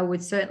 and I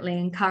would certainly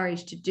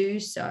encourage to do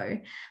so,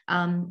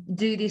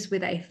 do this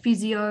with a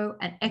physio,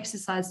 an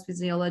exercise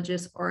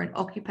physiologist, or an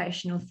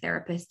occupational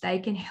therapist. They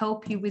can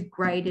help you with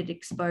graded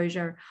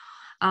exposure.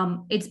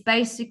 It's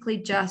basically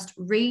just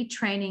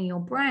retraining your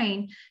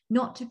brain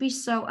not to be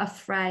so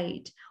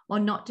afraid or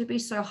not to be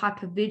so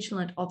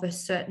hypervigilant of a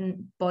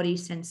certain body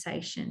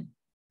sensation,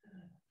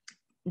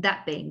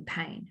 that being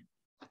pain.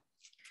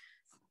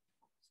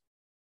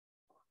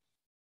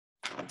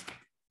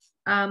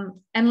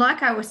 And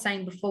like I was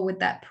saying before with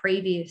that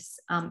previous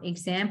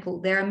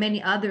example, there are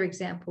many other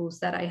examples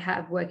that I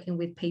have working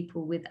with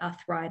people with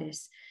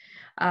arthritis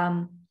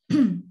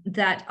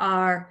that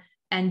are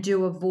and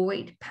do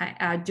avoid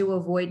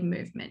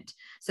movement.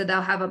 So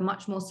they'll have a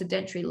much more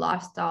sedentary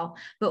lifestyle,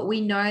 but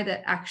we know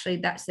that actually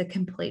that's the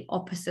complete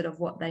opposite of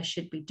what they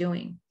should be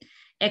doing.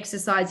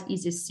 Exercise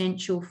is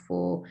essential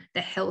for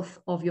the health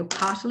of your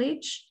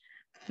cartilage,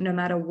 no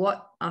matter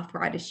what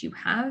arthritis you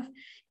have.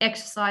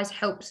 Exercise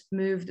helps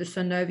move the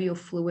synovial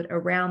fluid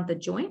around the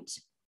joint.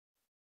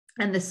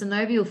 And the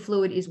synovial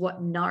fluid is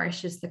what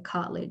nourishes the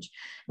cartilage.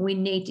 We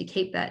need to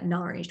keep that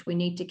nourished. We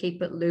need to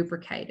keep it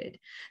lubricated.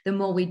 The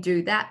more we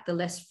do that, the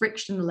less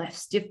friction, the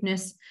less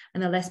stiffness,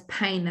 and the less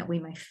pain that we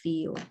may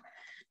feel.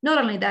 Not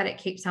only that, it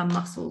keeps our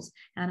muscles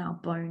and our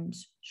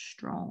bones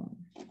strong.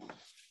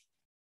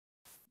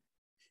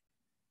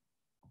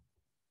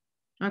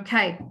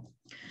 Okay,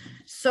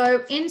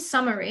 so in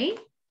summary,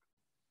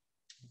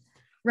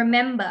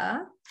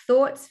 remember,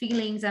 thoughts,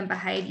 feelings, and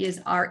behaviors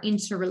are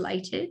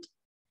interrelated,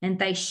 and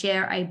they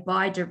share a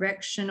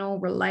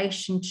bidirectional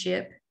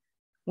relationship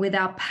with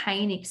our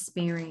pain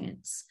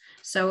experience.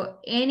 So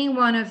any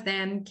one of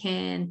them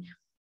can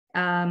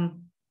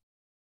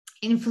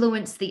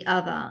influence the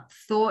other.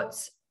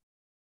 Thoughts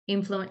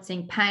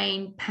influencing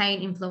pain,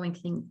 pain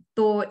influencing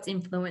thoughts,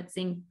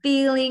 influencing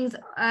feelings.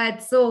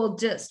 It's all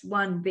just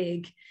one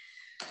big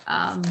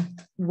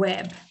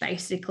web,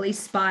 basically,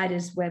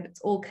 spider's web.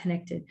 It's all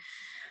connected.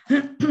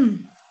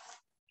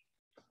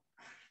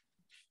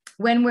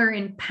 When we're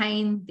in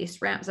pain,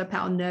 this ramps up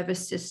our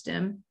nervous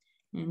system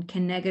and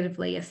can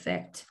negatively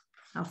affect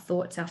our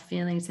thoughts, our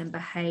feelings, and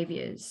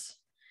behaviors.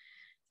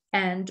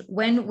 And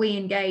when we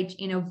engage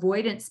in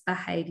avoidance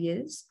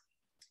behaviors,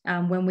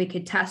 when we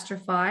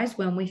catastrophize,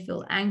 when we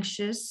feel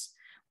anxious,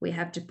 we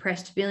have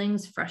depressed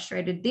feelings,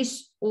 frustrated,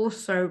 this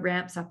also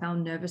ramps up our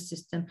nervous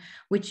system,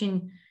 which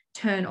in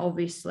turn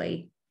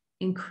obviously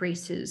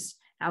increases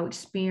our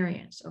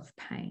experience of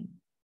pain.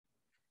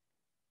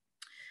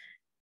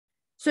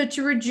 So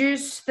to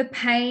reduce the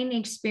pain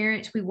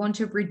experience, we want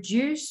to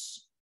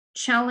reduce,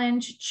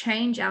 challenge,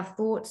 change our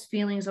thoughts,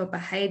 feelings, or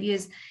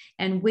behaviors.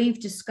 And we've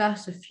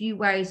discussed a few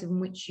ways in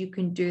which you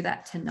can do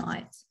that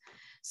tonight.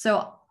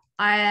 So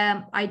I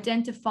am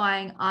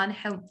identifying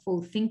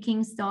unhelpful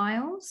thinking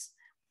styles.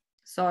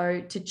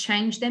 So to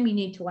change them, you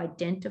need to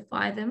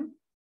identify them.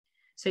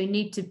 So you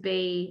need to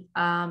be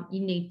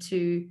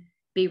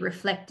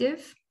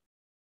reflective,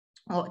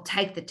 or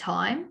take the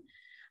time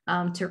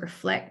to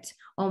reflect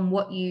on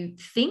what you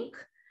think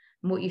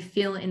and what you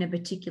feel in a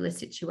particular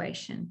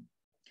situation.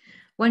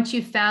 Once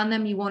you've found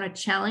them, you want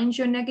to challenge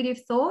your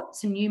negative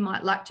thoughts, and you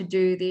might like to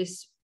do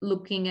this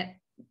looking at,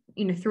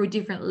 through a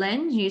different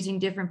lens, using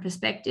different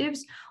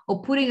perspectives,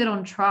 or putting it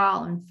on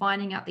trial and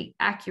finding out the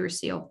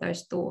accuracy of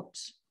those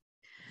thoughts.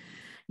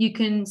 You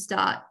can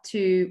start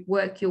to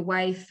work your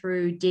way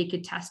through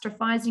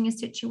decatastrophizing a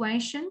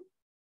situation.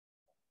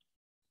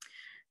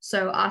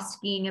 So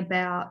asking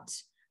about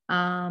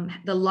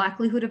the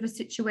likelihood of a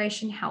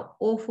situation, how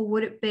awful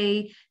would it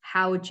be?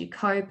 How would you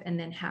cope? And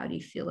then how do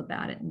you feel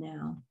about it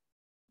now?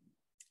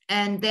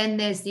 And then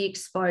there's the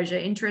exposure,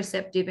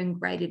 interoceptive and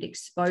graded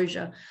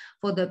exposure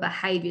for the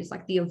behaviors,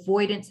 like the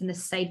avoidance and the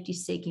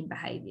safety-seeking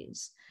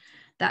behaviors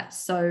that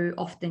so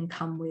often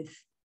come with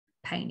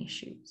pain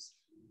issues.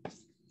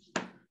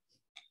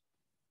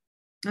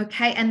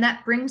 Okay, and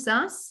that brings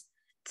us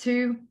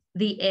to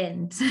the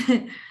end.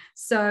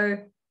 So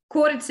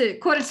quarter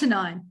to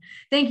 9.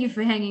 Thank you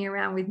for hanging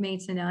around with me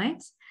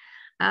tonight.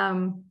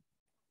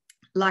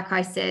 Like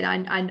I said,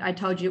 I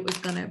told you it was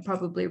going to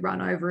probably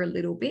run over a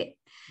little bit.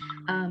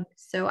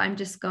 So I'm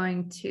just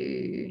going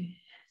to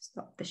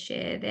stop the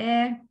share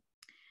there.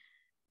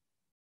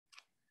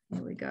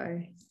 There we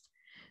go.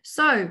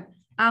 So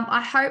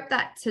I hope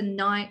that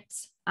tonight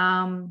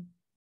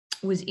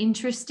was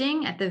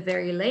interesting at the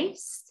very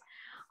least.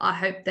 I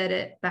hope that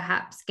it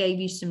perhaps gave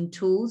you some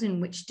tools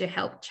in which to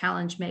help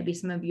challenge maybe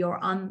some of your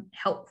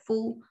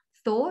unhelpful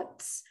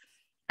thoughts,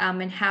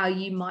 and how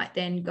you might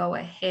then go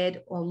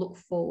ahead or look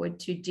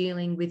forward to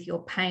dealing with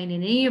your pain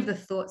and any of the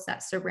thoughts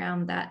that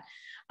surround that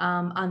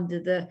under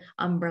the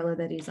umbrella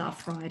that is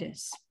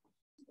arthritis.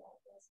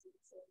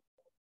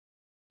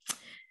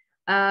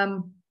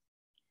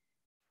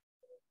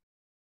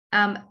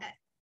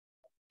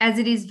 As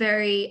it is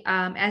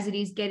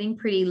getting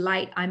pretty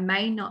late, I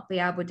may not be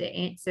able to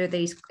answer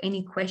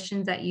any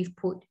questions that you've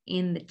put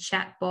in the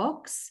chat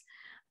box.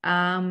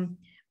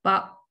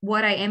 But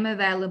I am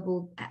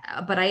available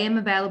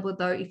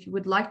though, if you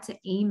would like to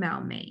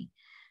email me.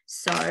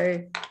 So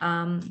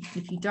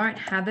if you don't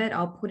have it,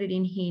 I'll put it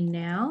in here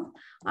now.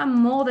 I'm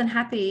more than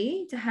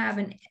happy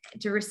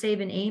to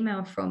receive an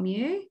email from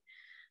you.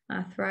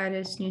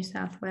 Arthritis, New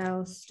South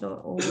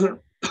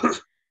Wales.org.au.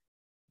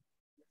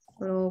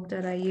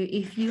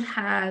 If you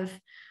have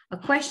a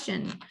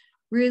question,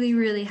 really,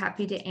 really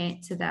happy to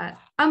answer that.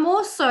 I'm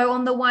also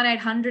on the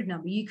 1-800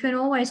 number. You can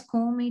always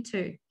call me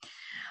too.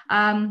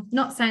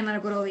 Not saying that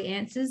I've got all the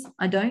answers.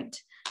 I don't.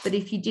 But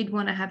if you did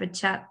want to have a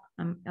chat,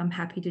 I'm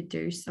happy to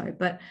do so.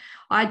 But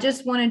I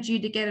just wanted you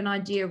to get an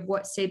idea of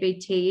what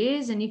CBT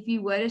is. And if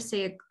you were to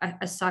see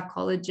a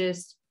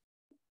psychologist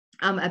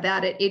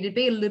about it, it'd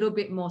be a little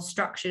bit more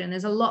structured, and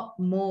there's a lot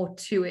more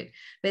to it.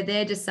 But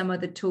they're just some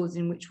of the tools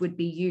in which would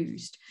be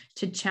used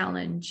to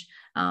challenge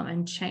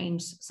and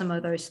change some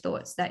of those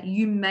thoughts that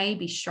you may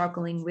be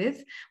struggling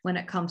with when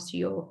it comes to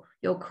your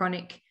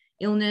chronic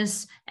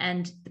illness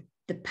and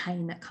the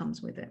pain that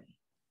comes with it.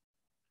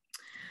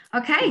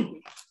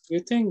 Okay.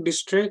 You think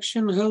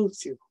distraction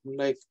helps you,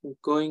 like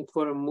going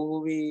for a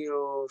movie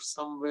or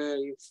somewhere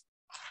you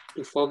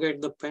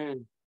forget the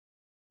pain?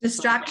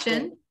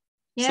 Distraction.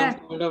 Yeah.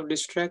 Some kind of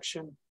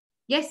distraction.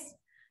 Yes.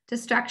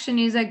 Distraction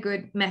is a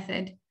good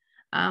method,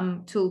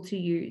 tool to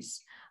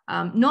use.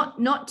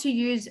 Not to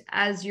use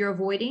as you're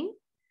avoiding.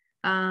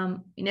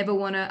 You never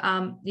want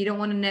to, you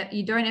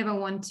don't ever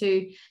want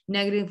to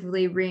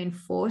negatively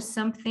reinforce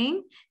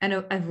something,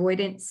 and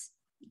avoidance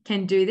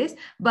can do this,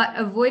 but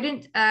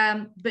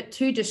but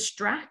to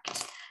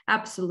distract,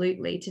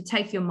 absolutely, to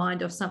take your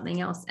mind off something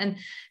else. And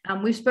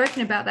we've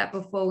spoken about that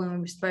before when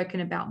we've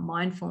spoken about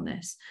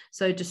mindfulness.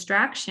 So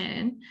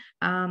distraction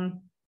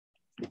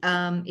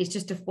is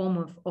just a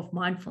form of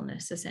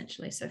mindfulness,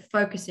 essentially. So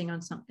focusing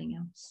on something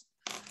else.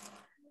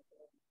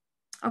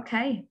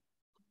 Okay.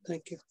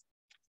 Thank you.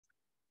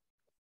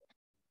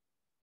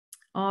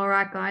 All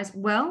right, guys.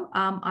 Well,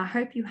 I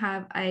hope you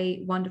have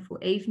a wonderful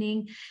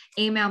evening.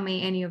 Email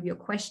me any of your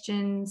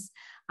questions.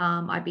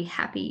 I'd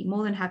be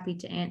more than happy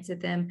to answer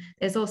them.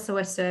 There's also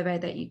a survey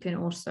that you can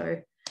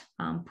also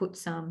put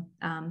some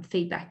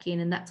feedback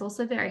in, and that's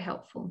also very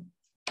helpful.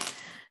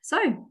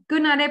 So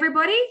good night,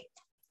 everybody.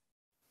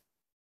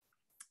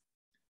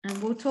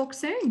 And we'll talk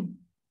soon.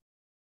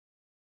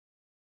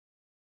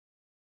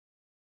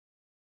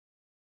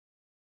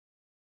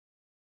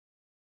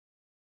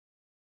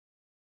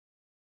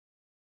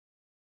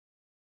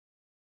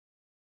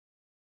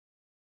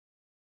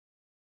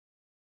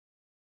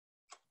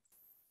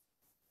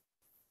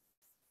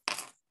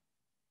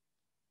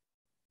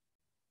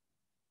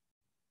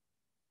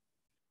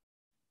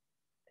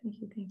 Thank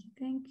you, thank you,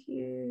 thank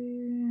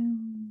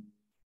you.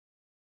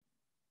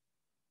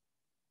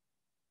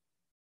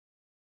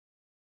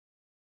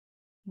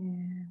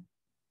 Yeah.